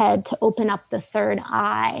forehead to open up the third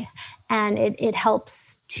eye, and it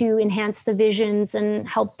helps to enhance the visions and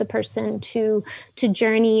help the person to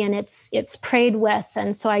journey, and it's prayed with,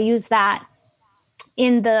 and so I use that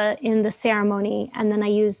in the ceremony. And then I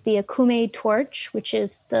use the akume torch, which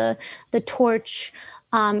is the torch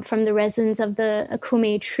from the resins of the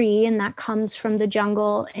akume tree, and that comes from the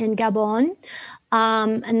jungle in Gabon.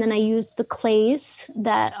 And then I use the clays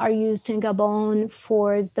that are used in Gabon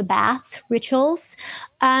for the bath rituals.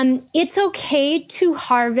 It's okay to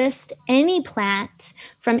harvest any plant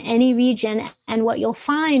from any region, and what you'll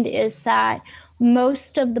find is that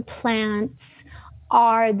most of the plants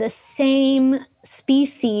are the same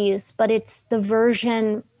species, but it's the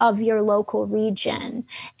version of your local region.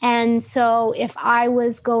 And so if I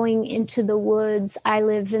was going into the woods, I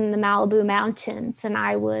live in the Malibu Mountains, and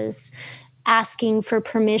I was asking for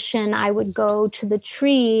permission, I would go to the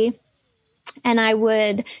tree and I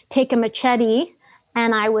would take a machete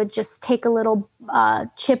and I would just take a little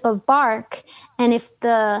chip of bark. And if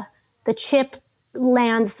the chip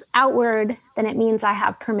lands outward, then it means I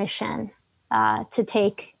have permission to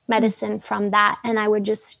take medicine from that. And I would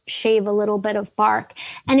just shave a little bit of bark.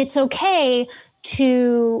 And it's okay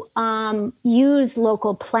to use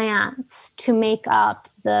local plants to make up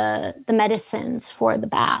the medicines for the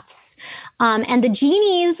baths. And the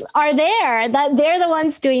genies are there. They're the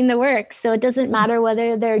ones doing the work. So it doesn't matter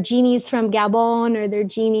whether they're genies from Gabon or they're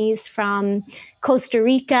genies from Costa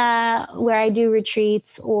Rica, where I do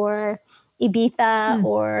retreats, or Ibiza,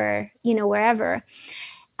 or, wherever,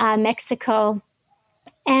 Mexico.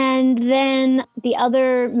 And then the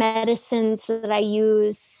other medicines that I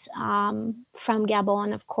use from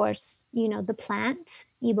Gabon, of course, the plant,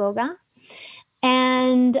 Iboga.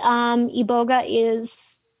 And Iboga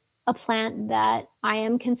is a plant that I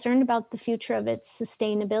am concerned about the future of its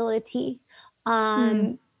sustainability.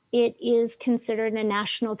 It is considered a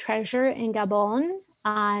national treasure in Gabon,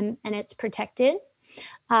 and it's protected.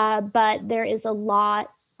 But there is a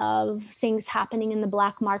lot of things happening in the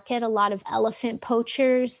black market, a lot of elephant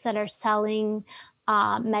poachers that are selling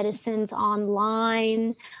medicines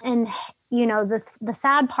online. And, the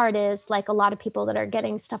sad part is, like, a lot of people that are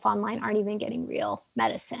getting stuff online aren't even getting real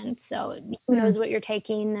medicine. So who knows what you're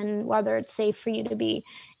taking and whether it's safe for you to be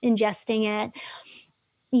ingesting it.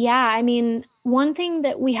 Yeah, I mean, one thing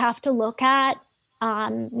that we have to look at,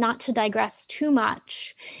 not to digress too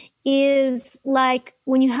much, is like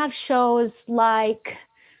when you have shows like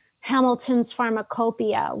Hamilton's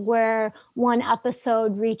Pharmacopoeia, where one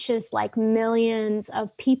episode reaches like millions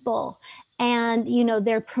of people, and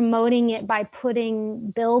they're promoting it by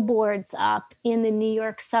putting billboards up in the New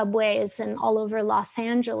York subways and all over Los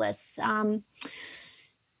Angeles.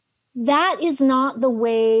 That is not the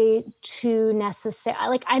way to necessarily,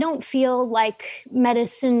 like, I don't feel like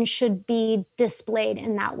medicine should be displayed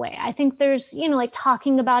in that way. I think there's, like,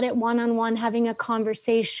 talking about it one-on-one, having a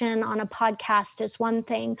conversation on a podcast is one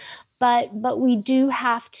thing, but we do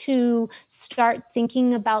have to start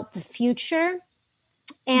thinking about the future.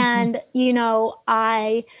 And,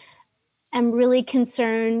 I'm really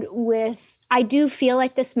concerned with, I do feel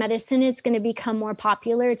like this medicine is going to become more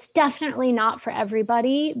popular. It's definitely not for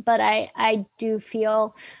everybody, but I do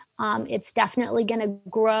feel it's definitely going to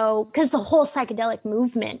grow, because the whole psychedelic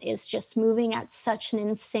movement is just moving at such an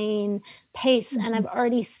insane pace. And I've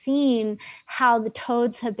already seen how the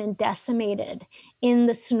toads have been decimated in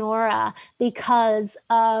the Sonora because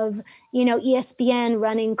of, ESPN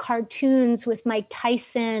running cartoons with Mike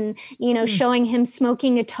Tyson, showing him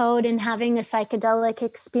smoking a toad and having a psychedelic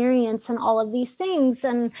experience and all of these things.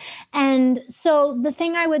 And so the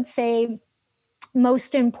thing I would say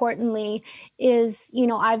most importantly is,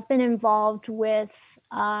 I've been involved with,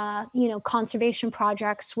 conservation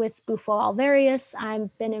projects with Bufo alvarius.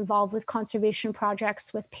 I've been involved with conservation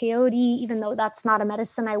projects with peyote, even though that's not a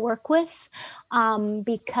medicine I work with,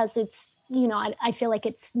 because it's, I feel like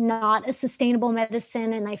it's not a sustainable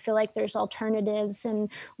medicine, and I feel like there's alternatives,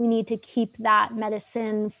 and we need to keep that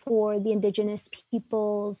medicine for the indigenous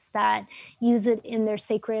peoples that use it in their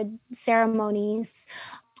sacred ceremonies.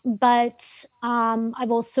 But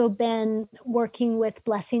I've also been working with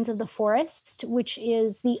Blessings of the Forest, which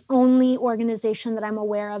is the only organization that I'm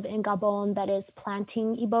aware of in Gabon that is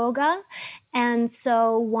planting Iboga. And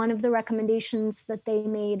so one of the recommendations that they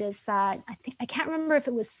made is that, I can't remember if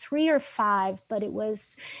it was 3 or 5, but it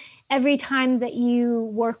was every time that you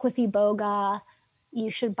work with Iboga, you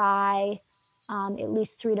should buy at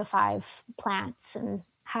least 3 to 5 plants and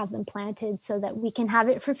have them planted so that we can have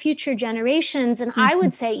it for future generations. And I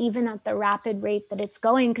would say even at the rapid rate that it's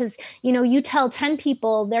going, because, you tell 10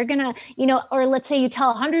 people, they're going to, or let's say you tell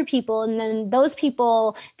 100 people, and then those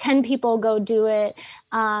people, 10 people go do it.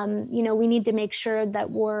 We need to make sure that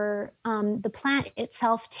the plant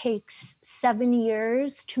itself takes 7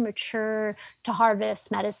 years to mature to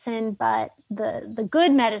harvest medicine, but the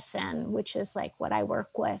good medicine, which is like what I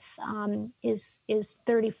work with, is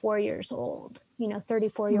 34 years old,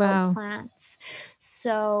 34-year-old plants.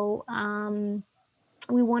 So,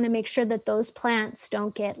 we want to make sure that those plants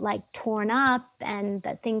don't get like torn up and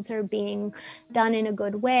that things are being done in a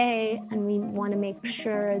good way. And we want to make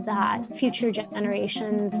sure that future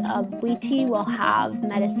generations of Witi will have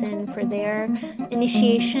medicine for their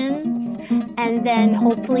initiations. And then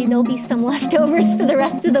hopefully there'll be some leftovers for the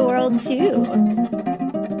rest of the world too.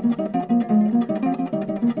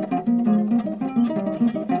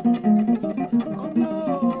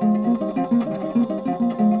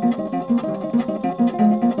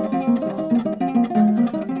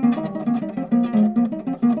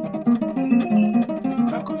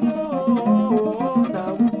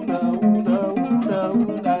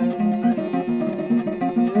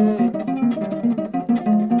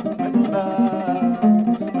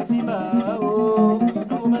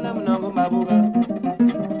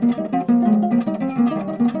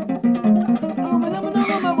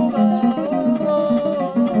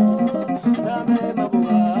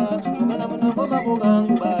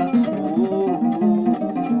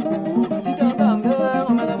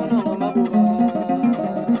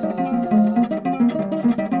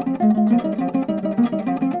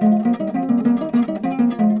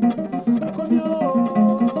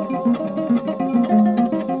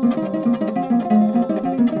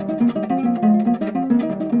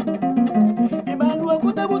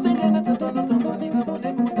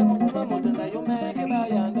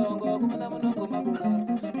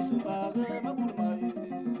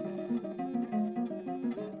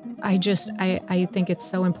 I think it's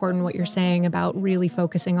so important what you're saying about really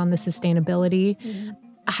focusing on the sustainability.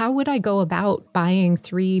 How would I go about buying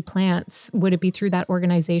 3 plants? Would it be through that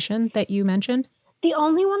organization that you mentioned? The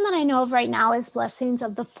only one that I know of right now is Blessings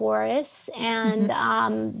of the Forest. And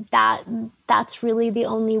that's really the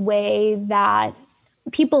only way that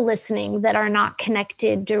people listening that are not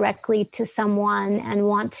connected directly to someone and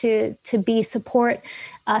want to be supportive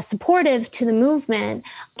to the movement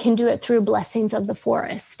can do it through Blessings of the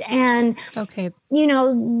Forest. And,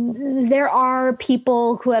 there are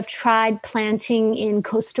people who have tried planting in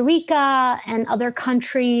Costa Rica and other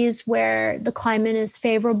countries where the climate is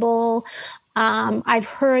favorable. I've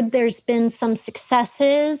heard there's been some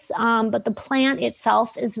successes, but the plant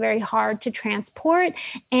itself is very hard to transport.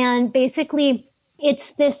 And basically,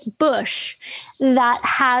 it's this bush that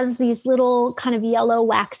has these little kind of yellow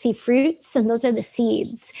waxy fruits, and those are the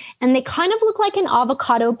seeds. And they kind of look like an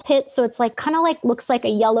avocado pit. So it's like kind of like looks like a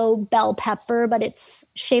yellow bell pepper, but it's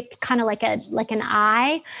shaped kind of like an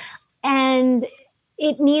eye. And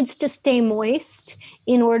it needs to stay moist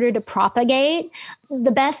in order to propagate. The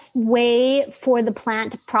best way for the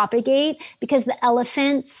plant to propagate, because the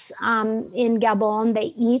elephants in Gabon,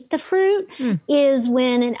 they eat the fruit, is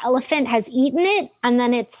when an elephant has eaten it and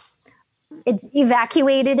then it's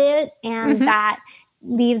evacuated it, and that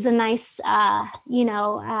leaves a nice,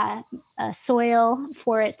 soil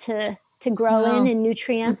for it to grow in, and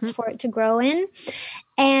nutrients for it to grow in.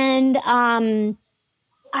 And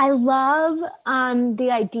I love the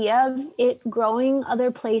idea of it growing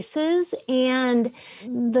other places, and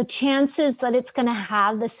the chances that it's going to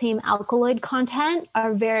have the same alkaloid content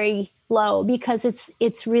are very low, because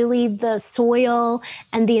it's really the soil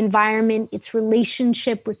and the environment, its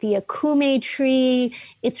relationship with the akume tree,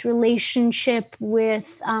 its relationship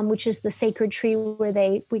with which is the sacred tree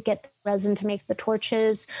where we get the resin to make the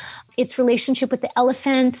torches, its relationship with the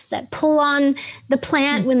elephants that pull on the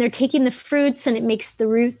plant when they're taking the fruits, and it makes the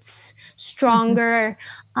roots stronger.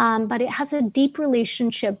 But it has a deep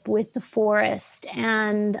relationship with the forest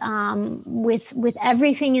and with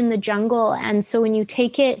everything in the jungle. And so when you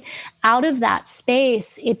take it out of that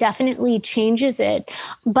space, it definitely changes it.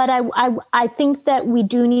 But I think that we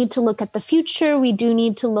do need to look at the future. We do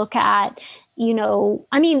need to look at,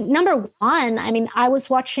 number one, I was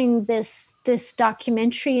watching this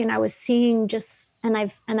documentary, and I was seeing and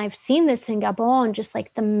I've seen this in Gabon, just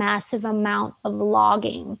like the massive amount of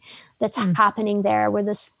logging that's happening there, where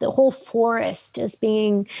the whole forest is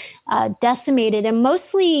being decimated, and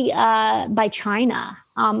mostly by China.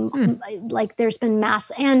 Hmm. Like there's been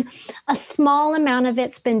mass, and a small amount of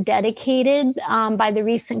it's been dedicated by the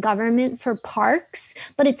recent government for parks,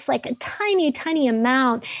 but it's like a tiny, tiny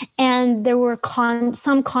amount. And there were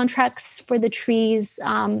some contracts for the trees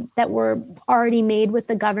that were already made with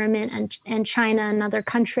the government and China and other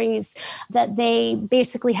countries that they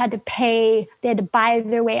basically had to pay. They had to buy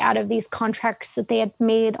their way out of these contracts that they had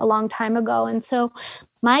made a long time ago. And so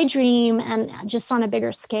my dream, and just on a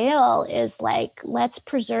bigger scale, is like, let's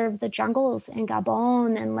preserve the jungles in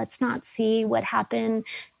Gabon, and let's not see what happened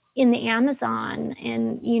in the Amazon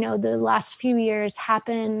and, the last few years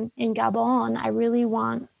happen in Gabon. I really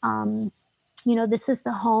want, this is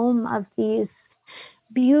the home of these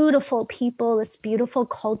beautiful people, this beautiful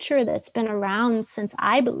culture that's been around since,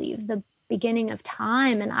 I believe, the beginning of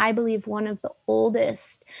time. And I believe one of the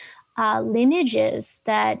oldest lineages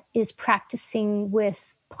that is practicing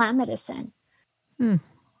with plant medicine. Hmm.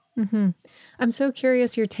 Mm-hmm. I'm so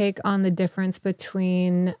curious your take on the difference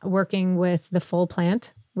between working with the full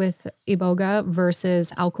plant with Iboga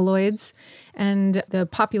versus alkaloids and the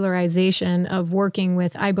popularization of working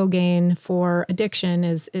with ibogaine for addiction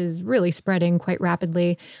is really spreading quite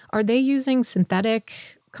rapidly. Are they using synthetic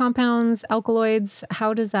compounds, alkaloids?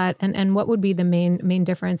 How does that and what would be the main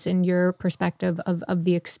difference in your perspective of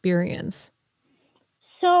the experience?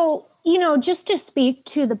 So, just to speak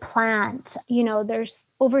to the plant, there's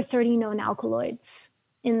over 30 known alkaloids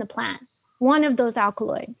in the plant. One of those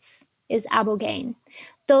alkaloids is ibogaine.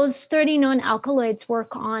 Those 30 known alkaloids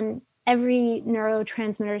work on every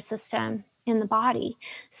neurotransmitter system in the body.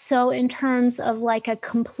 So, in terms of like a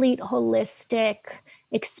complete holistic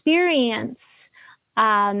experience,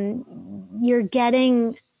 you're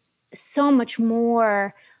getting so much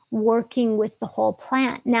more working with the whole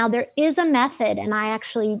plant. Now there is a method, and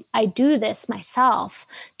I do this myself,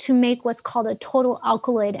 to make what's called a total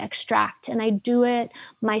alkaloid extract. And I do it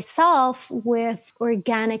myself with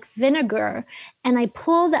organic vinegar, and I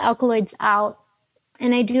pull the alkaloids out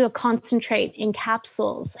and I do a concentrate in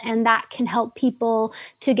capsules, and that can help people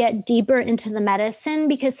to get deeper into the medicine,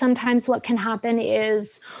 because sometimes what can happen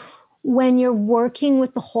is when you're working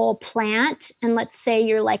with the whole plant, and let's say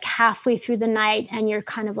you're like halfway through the night and you're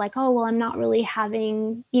kind of like, oh, well, I'm not really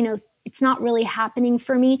having, it's not really happening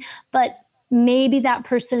for me, but maybe that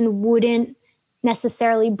person wouldn't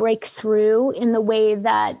necessarily break through in the way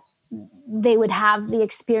that they would have the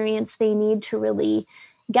experience they need to really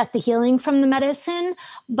get the healing from the medicine.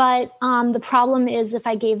 But the problem is, if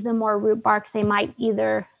I gave them more root bark, they might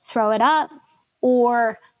either throw it up,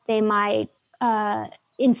 or they might,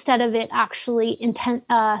 instead of it actually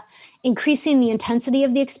increasing the intensity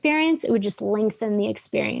of the experience, it would just lengthen the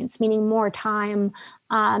experience, meaning more time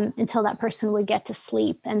until that person would get to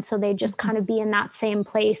sleep. And so they just kind of be in that same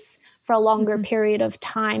place for a longer period of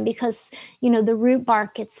time, because, the root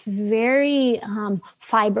bark, it's very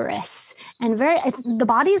fibrous and the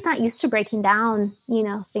body is not used to breaking down,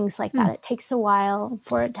 things like that. It takes a while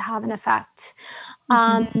for it to have an effect.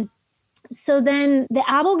 So then the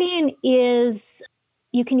ibogaine is,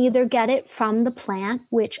 you can either get it from the plant,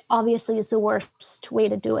 which obviously is the worst way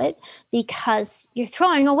to do it, because you're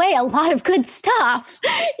throwing away a lot of good stuff,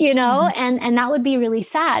 and that would be really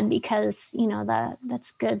sad, because,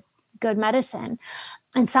 that's good medicine.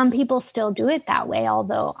 And some people still do it that way,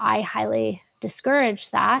 although I highly discourage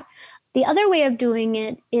that. The other way of doing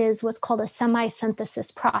it is what's called a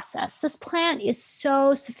semi-synthesis process. This plant is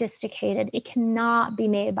so sophisticated, it cannot be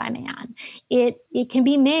made by man. It can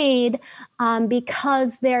be made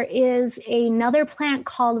because there is another plant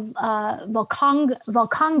called Volcanga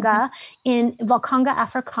in Volcanga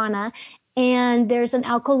africana, and there's an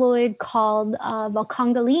alkaloid called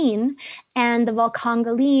volcangaline, and the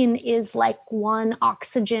volcangaline is like one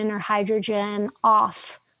oxygen or hydrogen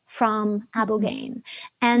off from ibogaine.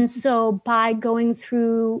 And so by going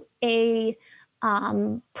through a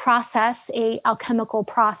process, a alchemical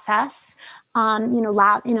process, in a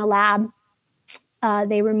lab,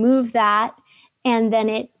 they remove that, and then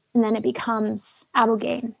it becomes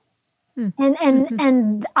ibogaine.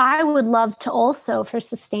 And I would love to also, for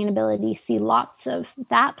sustainability, see lots of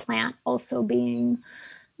that plant also being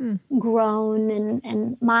grown.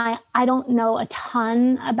 And I don't know a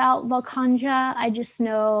ton about Volcanja. I just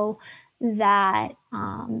know that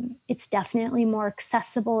it's definitely more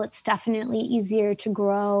accessible. It's definitely easier to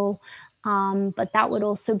grow. But that would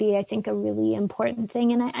also be, I think, a really important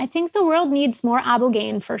thing. And I think the world needs more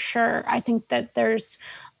ibogaine for sure. I think that there's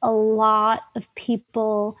a lot of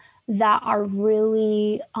people that are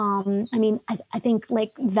really, I think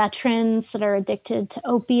like veterans that are addicted to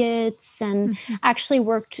opiates, and actually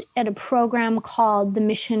worked at a program called The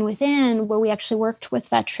Mission Within, where we actually worked with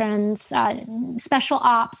veterans, special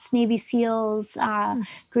ops, Navy SEALs,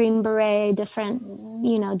 Green Beret,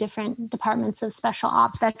 different departments of special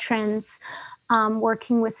ops veterans,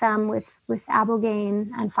 working with them with Iboga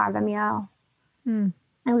and 5-MeO.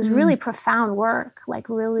 It was really profound work, like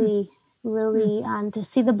really to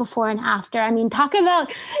see the before and after. I mean, talk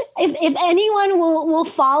about if anyone will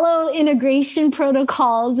follow integration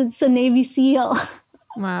protocols, it's the Navy SEAL.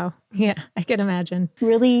 Wow. Yeah, I can imagine.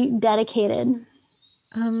 Really dedicated.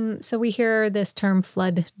 So we hear this term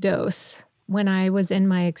flood dose. When I was in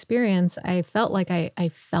my experience, I felt like I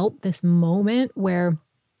felt this moment where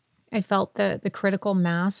I felt the critical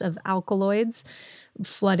mass of alkaloids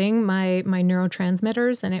flooding my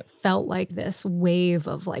neurotransmitters, and it felt like this wave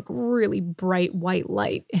of like really bright white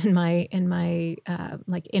light in my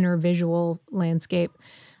like inner visual landscape.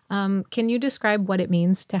 Can you describe what it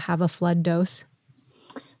means to have a flood dose?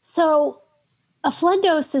 So a flood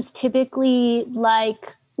dose is typically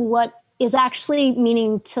like what is actually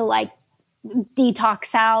meaning to like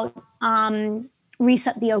detox out,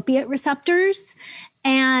 reset the opiate receptors.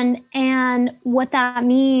 And what that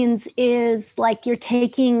means is like you're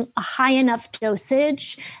taking a high enough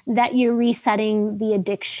dosage that you're resetting the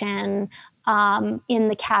addiction in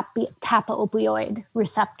the kappa opioid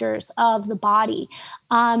receptors of the body.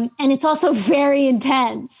 And it's also very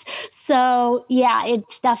intense. So yeah,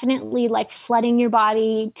 it's definitely like flooding your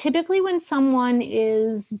body. Typically when someone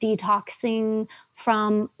is detoxing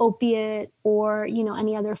from opiate or,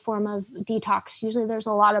 any other form of detox, usually there's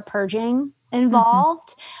a lot of purging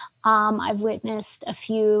involved. I've witnessed a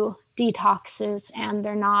few detoxes and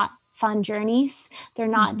they're not fun journeys. They're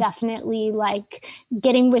not definitely like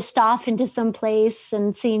getting whisked off into some place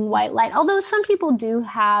and seeing white light. Although some people do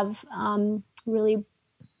have really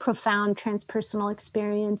profound transpersonal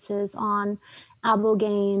experiences on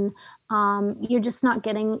Iboga. You're just not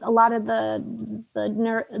getting a lot of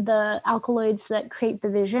the alkaloids that create the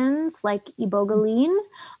visions, like Iboga.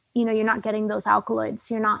 You're not getting those alkaloids.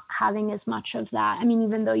 You're not having as much of that. I mean,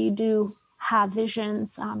 even though you do have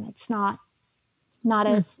visions, it's not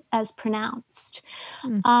as pronounced.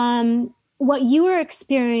 What you were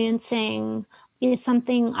experiencing is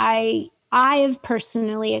something I have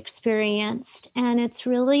personally experienced, and it's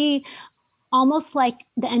really almost like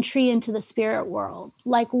the entry into the spirit world,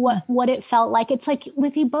 like what it felt like. It's like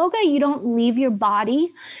with Iboga, you don't leave your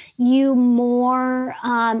body. You more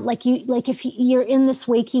like if you're in this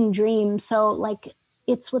waking dream. So like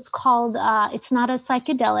it's what's called, it's not a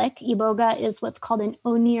psychedelic. Iboga is what's called an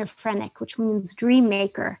oneirophrenic, which means dream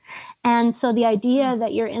maker. And so the idea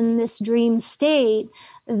that you're in this dream state,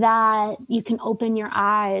 that you can open your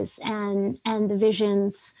eyes and the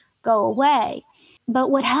visions go away.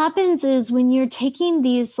 But what happens is when you're taking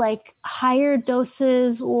these like higher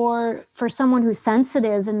doses, or for someone who's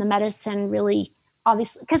sensitive in the medicine, really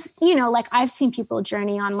obviously, because, like I've seen people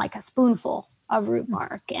journey on like a spoonful of root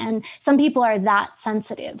bark, and some people are that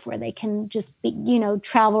sensitive where they can just be,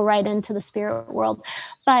 travel right into the spirit world.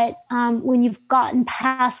 But when you've gotten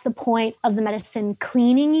past the point of the medicine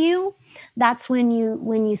cleaning you, that's when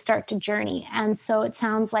you start to journey. And so it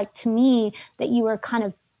sounds like to me that you were kind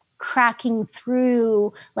of cracking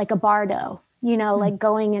through like a bardo, like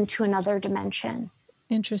going into another dimension.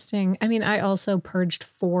 Interesting. I mean, I also purged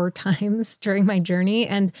 4 times during my journey,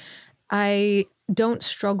 and I don't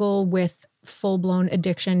struggle with full-blown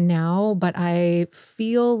addiction now, but I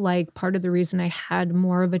feel like part of the reason I had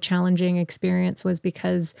more of a challenging experience was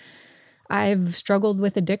because I've struggled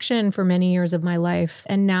with addiction for many years of my life.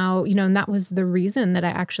 And now, and that was the reason that I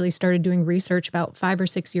actually started doing research about 5 or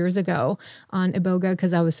 6 years ago on Iboga,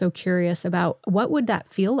 because I was so curious about what would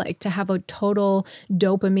that feel like to have a total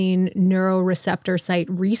dopamine neuroreceptor site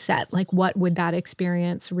reset? Like, what would that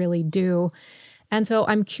experience really do? And so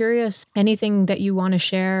I'm curious, anything that you want to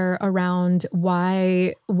share around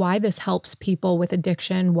why this helps people with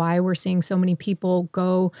addiction, why we're seeing so many people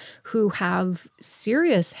go who have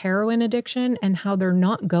serious heroin addiction and how they're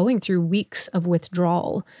not going through weeks of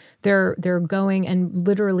withdrawal. They're going and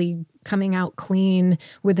literally coming out clean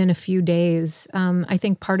within a few days. I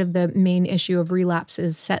think part of the main issue of relapse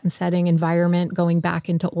is set and setting environment, going back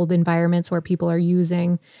into old environments where people are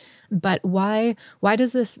using. But why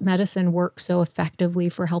does this medicine work so effectively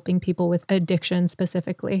for helping people with addiction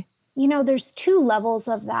specifically? There's 2 levels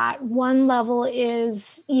of that. One level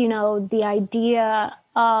is, the idea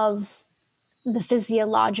of the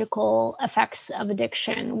physiological effects of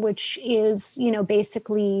addiction, which is,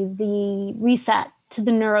 basically the reset to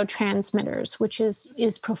the neurotransmitters, which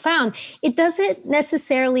is profound. It doesn't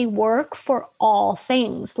necessarily work for all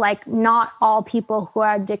things. Like, not all people who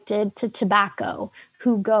are addicted to tobacco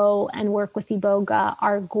who go and work with Iboga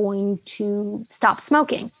are going to stop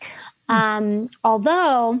smoking.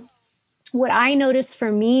 Although what I noticed for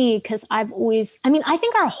me, because I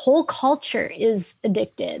think our whole culture is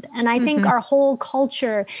addicted. And I think our whole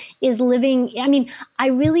culture is living. I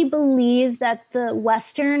really believe that the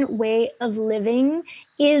Western way of living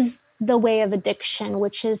is the way of addiction,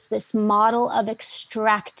 which is this model of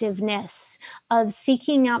extractiveness, of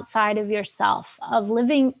seeking outside of yourself, of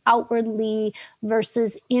living outwardly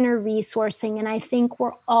versus inner resourcing. And I think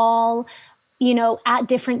we're all at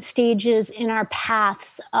different stages in our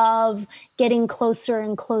paths of getting closer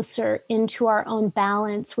and closer into our own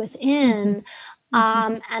balance within.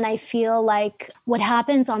 And I feel like what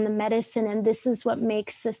happens on the medicine, and this is what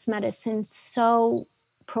makes this medicine so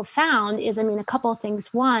profound, is, a couple of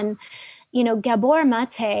things. One, Gabor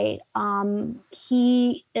Mate,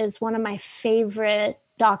 he is one of my favorite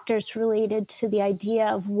doctors related to the idea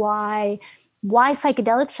of why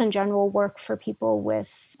psychedelics in general work for people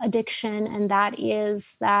with addiction. And that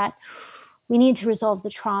is that we need to resolve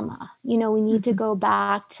the trauma. We need to go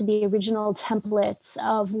back to the original templates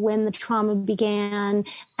of when the trauma began.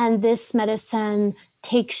 And this medicine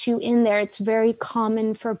takes you in there. It's very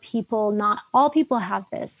common for people, not all people have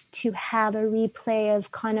this, to have a replay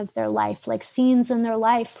of kind of their life, like scenes in their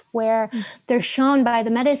life where they're shown by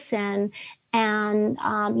the medicine. And,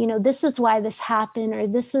 this is why this happened, or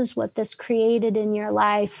this is what this created in your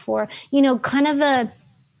life, or, kind of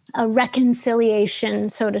a reconciliation,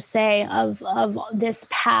 so to say, of this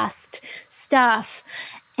past stuff.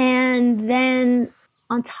 And then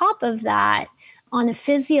on top of that, on a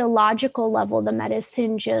physiological level, the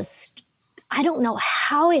medicine just, I don't know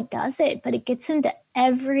how it does it, but it gets into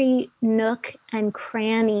every nook and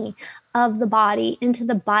cranny of the body, into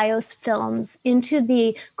the biofilms, into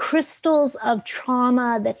the crystals of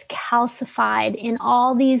trauma that's calcified in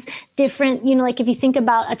all these different, like if you think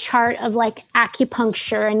about a chart of like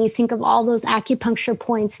acupuncture, and you think of all those acupuncture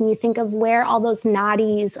points, and you think of where all those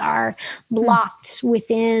nadis are blocked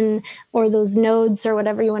within, or those nodes, or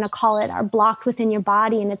whatever you want to call it, are blocked within your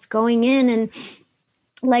body, and it's going in. And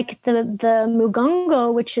like the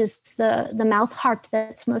mugongo, which is the mouth harp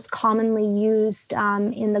that's most commonly used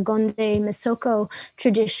in the Gonde Misoko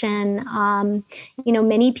tradition,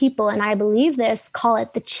 many people, and I believe this, call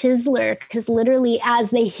it the chiseler, because literally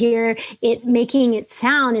as they hear it making it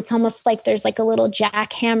sound, it's almost like there's like a little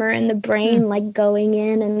jackhammer in the brain, like going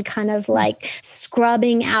in and kind of like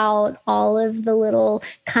scrubbing out all of the little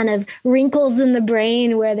kind of wrinkles in the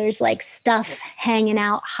brain where there's like stuff hanging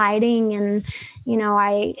out, hiding. And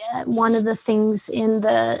one of the things in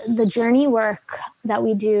the journey work that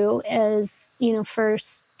we do is,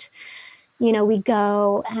 first, we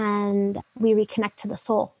go and we reconnect to the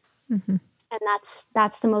soul. And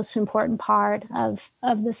that's the most important part of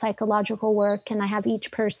the psychological work. And I have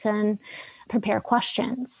each person prepare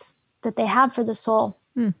questions that they have for the soul.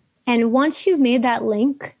 And once you've made that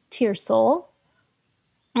link to your soul,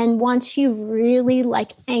 and once you've really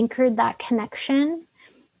like anchored that connection,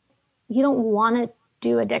 you don't want to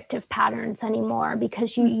do addictive patterns anymore,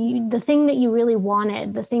 because you the thing that you really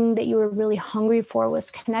wanted, the thing that you were really hungry for, was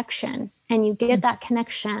connection. And you get that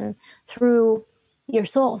connection through your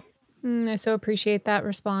soul. I so appreciate that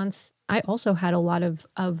response. I also had a lot of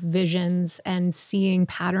visions and seeing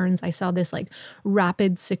patterns. I saw this like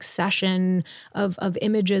rapid succession of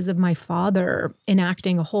images of my father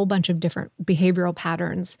enacting a whole bunch of different behavioral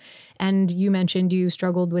patterns. And you mentioned you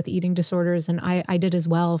struggled with eating disorders, and I did as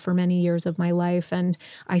well for many years of my life. And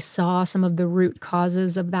I saw some of the root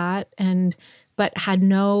causes of that, but had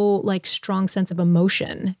no like strong sense of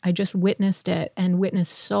emotion. I just witnessed it, and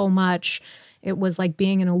witnessed so much. It was like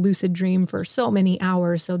being in a lucid dream for so many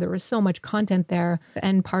hours. So there was so much content there.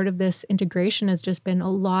 And part of this integration has just been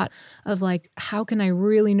a lot of like, how can I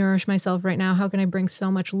really nourish myself right now? How can I bring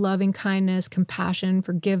so much loving kindness, compassion,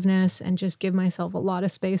 forgiveness, and just give myself a lot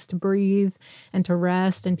of space to breathe and to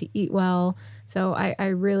rest and to eat well. So I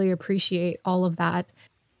really appreciate all of that.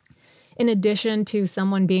 In addition to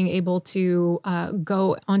someone being able to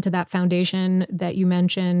go onto that foundation that you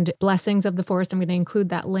mentioned, Blessings of the Forest, I'm going to include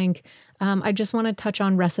that link. I just want to touch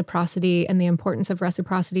on reciprocity and the importance of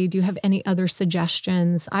reciprocity. Do you have any other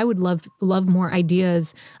suggestions? I would love more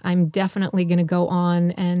ideas. I'm definitely going to go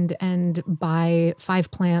on and buy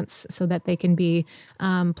 5 plants so that they can be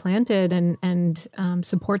planted and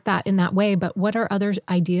support that in that way. But what are other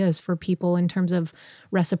ideas for people in terms of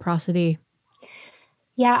reciprocity?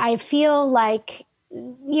 Yeah, I feel like,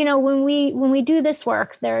 when we do this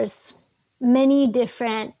work, there's many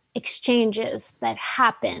different exchanges that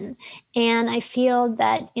happen. And I feel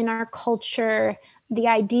that in our culture, the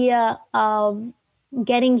idea of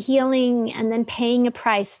getting healing and then paying a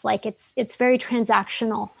price, like it's very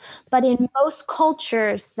transactional. But in most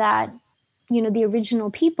cultures that, the original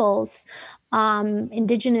peoples,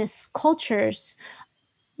 indigenous cultures,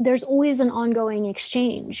 there's always an ongoing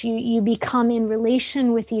exchange. You become in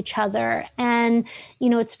relation with each other, and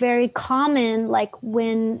it's very common, like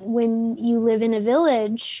when you live in a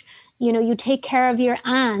village, you take care of your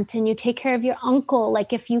aunt and you take care of your uncle.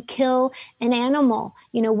 Like if you kill an animal,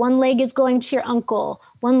 one leg is going to your uncle,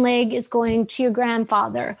 one leg is going to your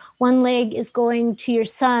grandfather, one leg is going to your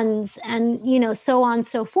sons, and so on and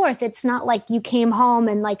so forth. It's not like you came home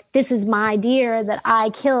and like, this is my deer that I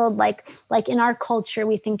killed. Like in our culture,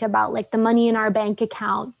 we think about like the money in our bank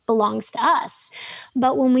account belongs to us.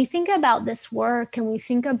 But when we think about this work and we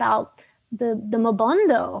think about the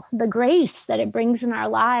mabondo, the grace that it brings in our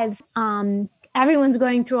lives, everyone's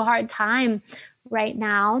going through a hard time right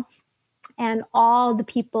now. And all the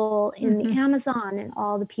people in the Amazon and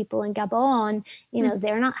all the people in Gabon,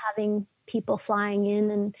 they're not having people flying in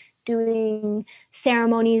and doing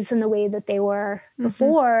ceremonies in the way that they were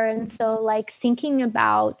before. And so like thinking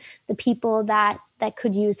about the people that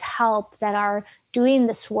could use help, that are doing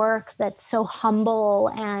this work that's so humble,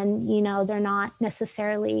 and they're not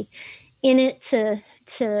necessarily in it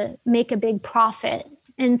to make a big profit.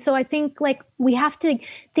 And so I think like we have to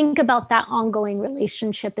think about that ongoing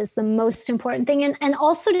relationship is the most important thing. And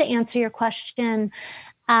also to answer your question,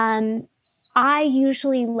 I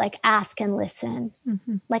usually like ask and listen.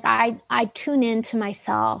 Like I tune into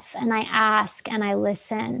myself and I ask and I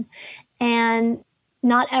listen. And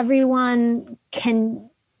not everyone can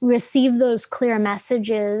receive those clear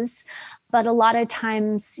messages, but a lot of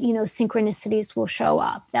times, synchronicities will show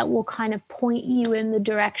up that will kind of point you in the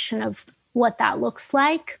direction of what that looks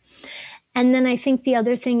like. And then I think the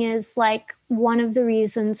other thing is like one of the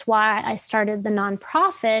reasons why I started the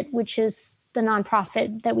nonprofit, which is the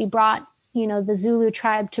nonprofit that we brought, the Zulu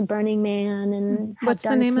tribe to Burning Man, and have What's the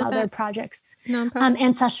done name some of other that projects. nonprofit?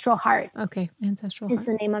 Ancestral Heart. Okay, Ancestral is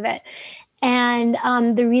Heart the name of it. And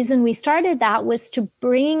the reason we started that was to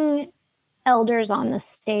bring elders on the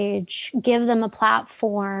stage, give them a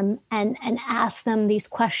platform, and ask them these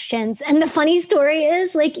questions. And the funny story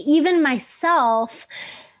is, like, even myself,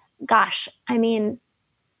 gosh, I mean,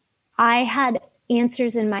 I had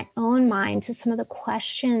answers in my own mind to some of the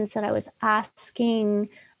questions that I was asking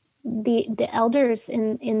the elders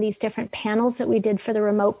in these different panels that we did for the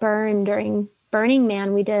remote burn during Burning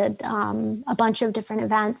Man. We did a bunch of different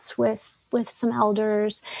events with some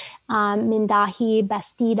elders. Mindahi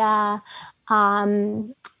Bastida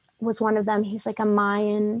was one of them. He's like a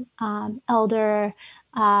Mayan elder.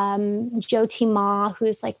 Jyoti Ma,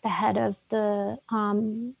 who's like the head of the,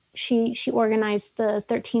 she organized the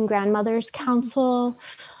 13 Grandmothers Council.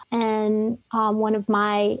 And one of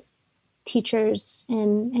my teachers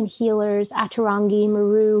and healers, Atarangi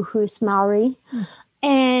Maru, who's Maori.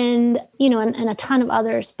 And and a ton of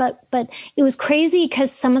others, but it was crazy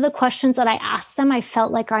because some of the questions that I asked them, I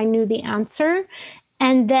felt like I knew the answer,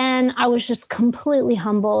 and then I was just completely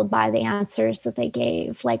humbled by the answers that they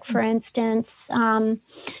gave. Like, for instance,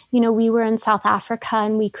 we were in South Africa,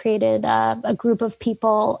 and we created a group of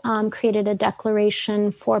people, created a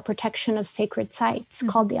declaration for protection of sacred sites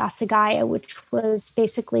called the Asagaya, which was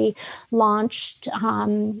basically launched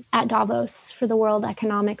at Davos for the World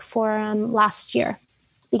Economic Forum last year,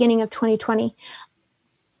 beginning of 2020.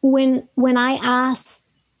 When I asked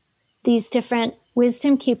these different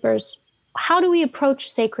wisdom keepers, how do we approach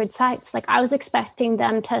sacred sites? Like, I was expecting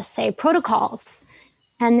them to say protocols,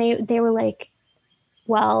 and they were like,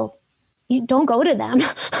 well, you don't go to them.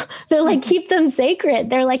 They're like, keep them sacred.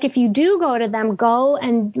 They're like, if you do go to them, go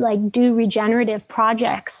and like do regenerative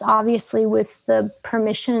projects, obviously with the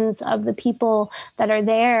permissions of the people that are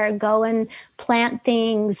there. Go and plant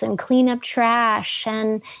things and clean up trash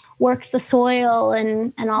and work the soil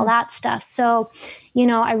and all that stuff. So,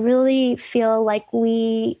 I really feel like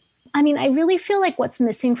I really feel like what's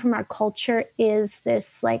missing from our culture is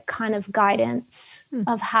this like kind of guidance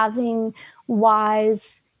of having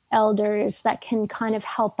wise elders that can kind of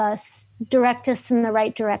help us, direct us in the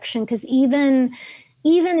right direction. Because even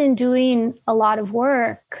in doing a lot of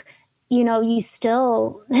work, you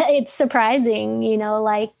still, it's surprising,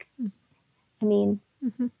 like, I mean,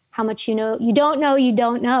 how much you don't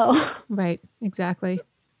know. Right, exactly.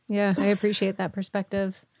 Yeah, I appreciate that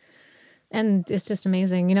perspective. And it's just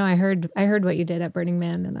amazing. I heard what you did at Burning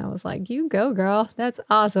Man and I was like, you go, girl. That's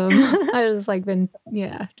awesome. I was like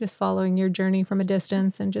just following your journey from a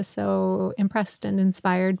distance and just so impressed and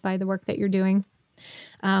inspired by the work that you're doing.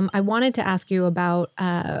 I wanted to ask you about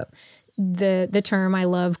the term I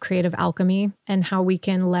love, creative alchemy, and how we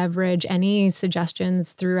can leverage any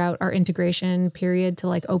suggestions throughout our integration period to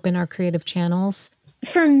like open our creative channels.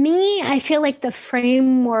 For me, I feel like the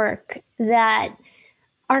framework that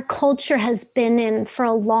our culture has been in for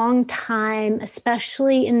a long time,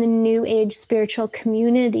 especially in the New Age spiritual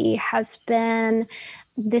community, has been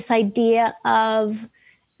this idea of,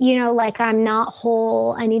 like, I'm not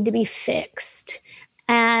whole, I need to be fixed.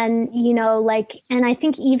 And, and I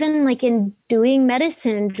think even like in doing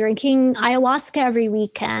medicine, drinking ayahuasca every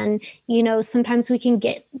weekend, sometimes we can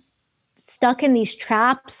get stuck in these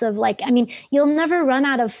traps of like, you'll never run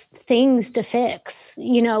out of things to fix,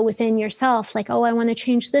 within yourself. Like, oh, I want to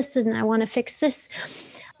change this and I want to fix this.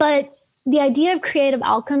 But the idea of creative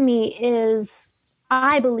alchemy is,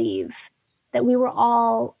 I believe that we were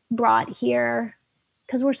all brought here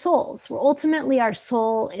because we're souls. Ultimately, our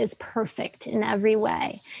soul is perfect in every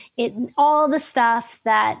way. All the stuff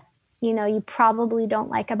that, you probably don't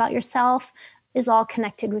like about yourself is all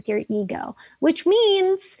connected with your ego, which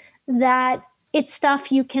means that it's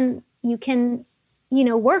stuff you can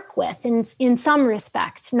work with in some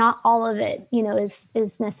respect. Not all of it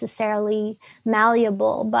is necessarily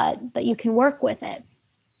malleable, but you can work with it.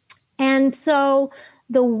 And so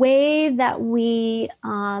the way that we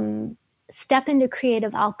step into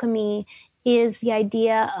creative alchemy is the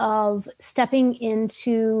idea of stepping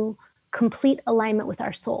into complete alignment with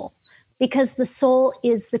our soul, because the soul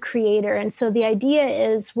is the creator. And so the idea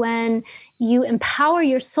is, when you empower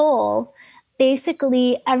your soul,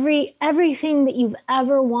 basically everything that you've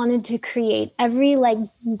ever wanted to create, every like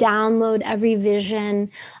download, every vision,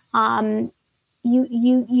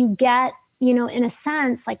 you get, in a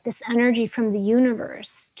sense, like this energy from the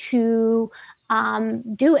universe to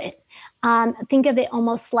do it. Think of it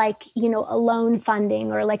almost like, a loan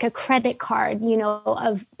funding or like a credit card,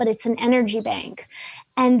 but it's an energy bank.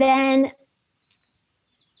 And then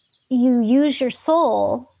you use your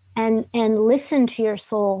soul and listen to your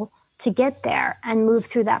soul to get there and move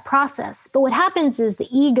through that process. But what happens is the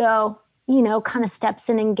ego, kind of steps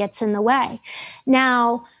in and gets in the way.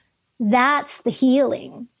 Now, that's the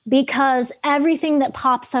healing, because everything that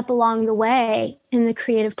pops up along the way in the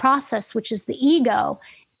creative process, which is the ego,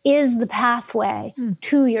 is the pathway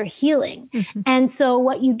to your healing. Mm-hmm. And so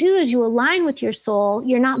what you do is you align with your soul.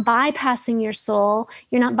 You're not bypassing your soul.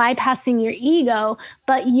 You're not bypassing your ego,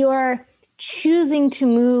 but you're choosing to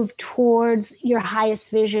move towards your highest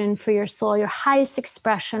vision for your soul, your highest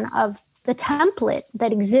expression of the template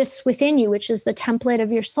that exists within you, which is the template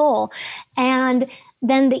of your soul. And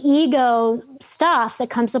then the ego stuff that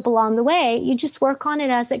comes up along the way, you just work on it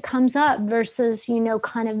as it comes up versus,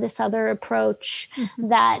 kind of this other approach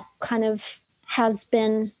that kind of has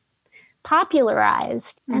been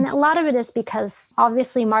popularized. And a lot of it is because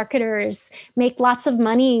obviously marketers make lots of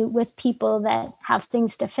money with people that have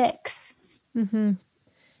things to fix. Mm-hmm.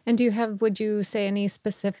 And would you say any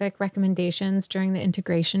specific recommendations during the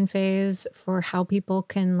integration phase for how people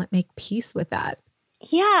can make peace with that?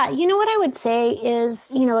 Yeah, what I would say is,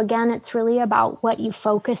 again, it's really about what you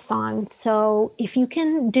focus on. So if you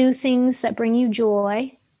can do things that bring you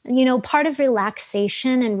joy, part of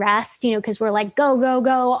relaxation and rest, because we're like, go, go,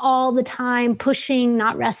 go all the time, pushing,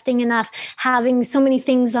 not resting enough, having so many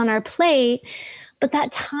things on our plate. But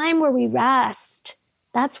that time where we rest,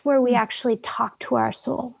 that's where we actually talk to our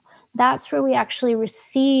soul. That's where we actually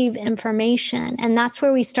receive information. And that's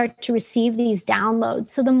where we start to receive these downloads.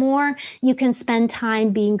 So the more you can spend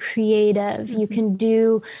time being creative, you can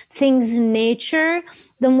do things in nature,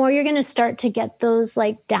 the more you're going to start to get those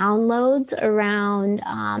like downloads around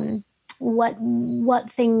what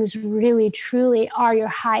things really, truly are your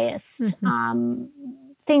highest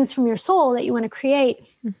things from your soul that you want to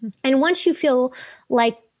create. Mm-hmm. And once you feel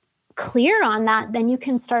like clear on that, then you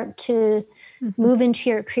can start to move into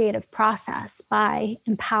your creative process by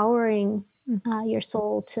empowering your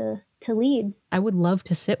soul to lead. I would love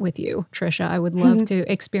to sit with you, Tricia. I would love to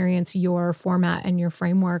experience your format and your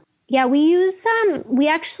framework. Yeah, we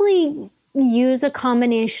actually use a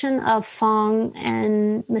combination of Fong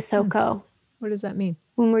and Misoko. What does that mean?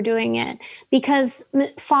 When we're doing it, because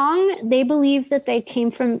Fong, they believe that they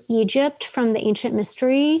came from Egypt, from the ancient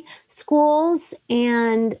mystery schools,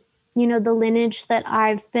 and the lineage that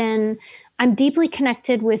I'm deeply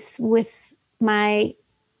connected with my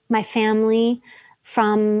family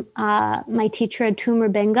from my teacher Atum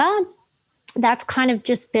Rabenga, that's kind of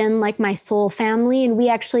just been like my soul family. And we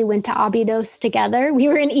actually went to Abydos together. We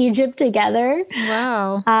were in Egypt together.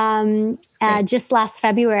 Wow. Just last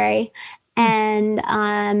February. And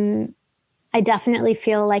I definitely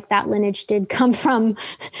feel like that lineage did come from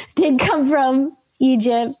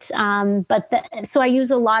Egypt. So I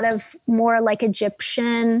use a lot of more like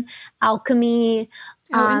Egyptian alchemy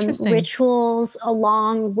rituals,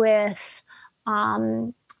 along with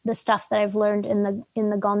the stuff that I've learned in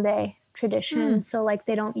the Gonde tradition. So like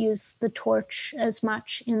they don't use the torch as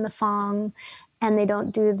much in the Fang, and they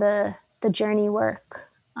don't do the journey work.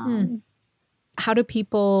 How do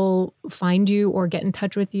people find you or get in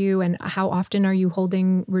touch with you? And how often are you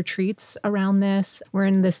holding retreats around this? We're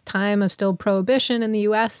in this time of still prohibition in the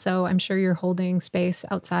US, so I'm sure you're holding space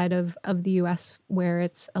outside of the US where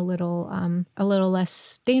it's a little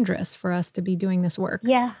less dangerous for us to be doing this work.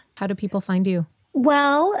 Yeah. How do people find you?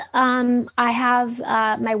 Well, I have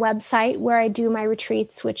my website where I do my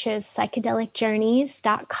retreats, which is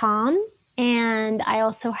psychedelicjourneys.com. And I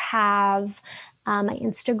also have my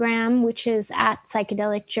Instagram, which is at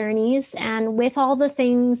Psychedelic Journeys. And with all the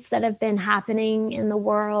things that have been happening in the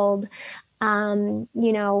world,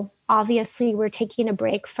 obviously we're taking a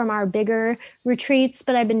break from our bigger retreats,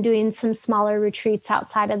 but I've been doing some smaller retreats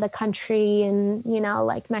outside of the country and,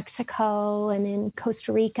 like Mexico and in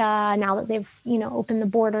Costa Rica, now that they've, opened the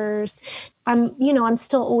borders. I'm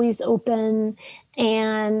still always open.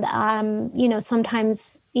 And,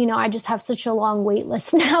 sometimes, I just have such a long wait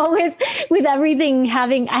list now with everything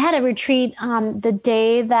I had a retreat the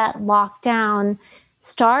day that lockdown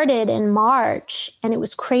started in March, and it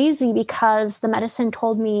was crazy because the medicine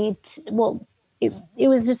told me, it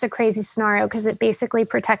was just a crazy scenario because it basically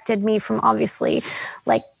protected me from obviously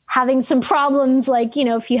like having some problems. Like,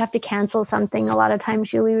 if you have to cancel something, a lot of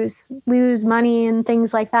times you lose money and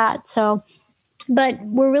things like that. So, but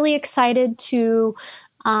we're really excited to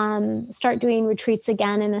start doing retreats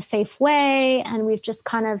again in a safe way. And we've just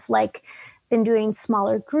kind of like been doing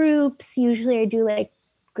smaller groups. Usually I do like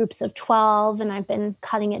groups of 12, and I've been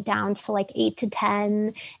cutting it down to like 8 to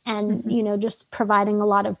 10 and, just providing a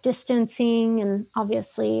lot of distancing and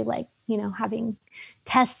obviously like, having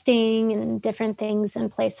testing and different things in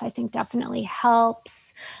place, I think definitely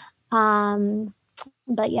helps.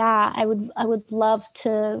 But yeah, I would love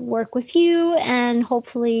to work with you, and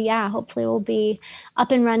hopefully we'll be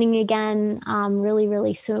up and running again really,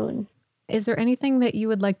 really soon. Is there anything that you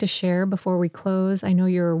would like to share before we close? I know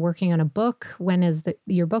you're working on a book. When is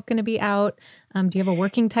your book going to be out? Do you have a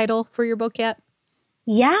working title for your book yet?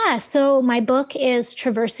 Yeah, so my book is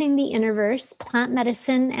Traversing the Universe, Plant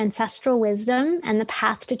Medicine, Ancestral Wisdom, and the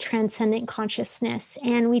Path to Transcendent Consciousness.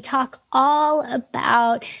 And we talk all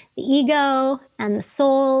about the ego and the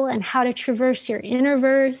soul and how to traverse your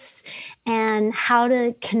innerverse and how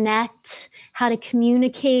to connect, how to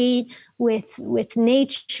communicate with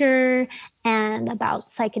nature, and about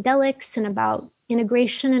psychedelics and about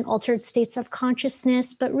integration and altered states of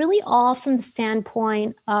consciousness, but really all from the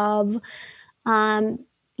standpoint of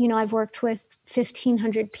I've worked with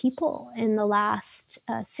 1,500 people in the last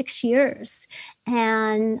 6 years,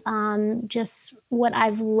 and just what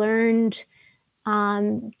I've learned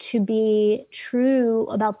to be true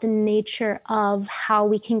about the nature of how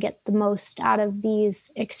we can get the most out of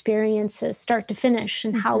these experiences, start to finish,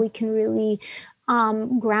 and how we can really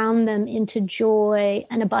ground them into joy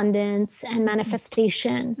and abundance and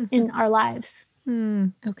manifestation in our lives.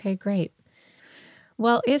 Okay, great.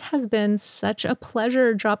 Well, it has been such a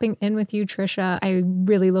pleasure dropping in with you, Tricia. I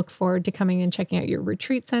really look forward to coming and checking out your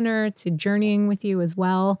retreat center, to journeying with you as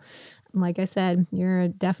well. Like I said, you're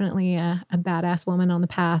definitely a badass woman on the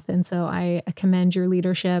path. And so I commend your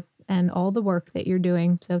leadership and all the work that you're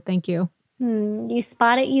doing. So thank you. You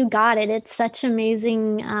spot it, you got it. It's such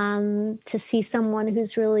amazing to see someone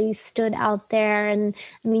who's really stood out there. And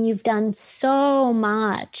I mean, you've done so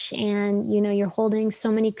much, and, you're holding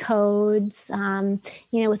so many codes,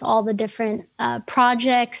 with all the different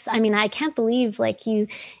projects. I mean, I can't believe like you've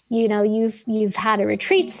had a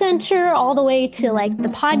retreat center all the way to like the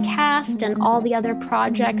podcast and all the other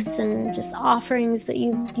projects and just offerings that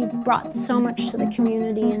you've brought so much to the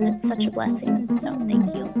community, and it's such a blessing. So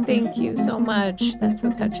thank you. Thank you so much. That's so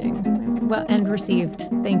touching. Well, and received.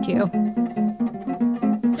 Thank you.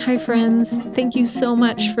 Hi, friends. Thank you so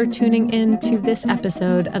much for tuning in to this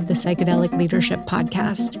episode of the Psychedelic Leadership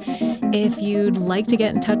Podcast. If you'd like to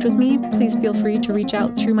get in touch with me, please feel free to reach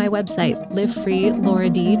out through my website,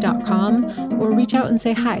 livefreelaurad.com, or reach out and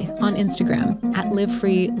say hi on Instagram at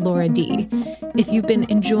livefreelaurad. If you've been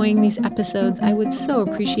enjoying these episodes, I would so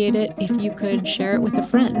appreciate it if you could share it with a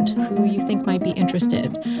friend who you think might be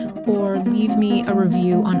interested, or leave me a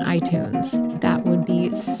review on iTunes. That would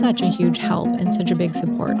be such a huge help and such a big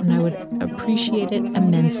support, and I would appreciate it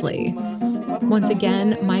immensely. Once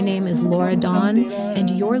again, my name is Laura Dawn, and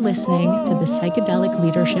you're listening to the Psychedelic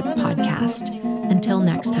Leadership Podcast. Until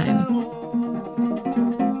next time.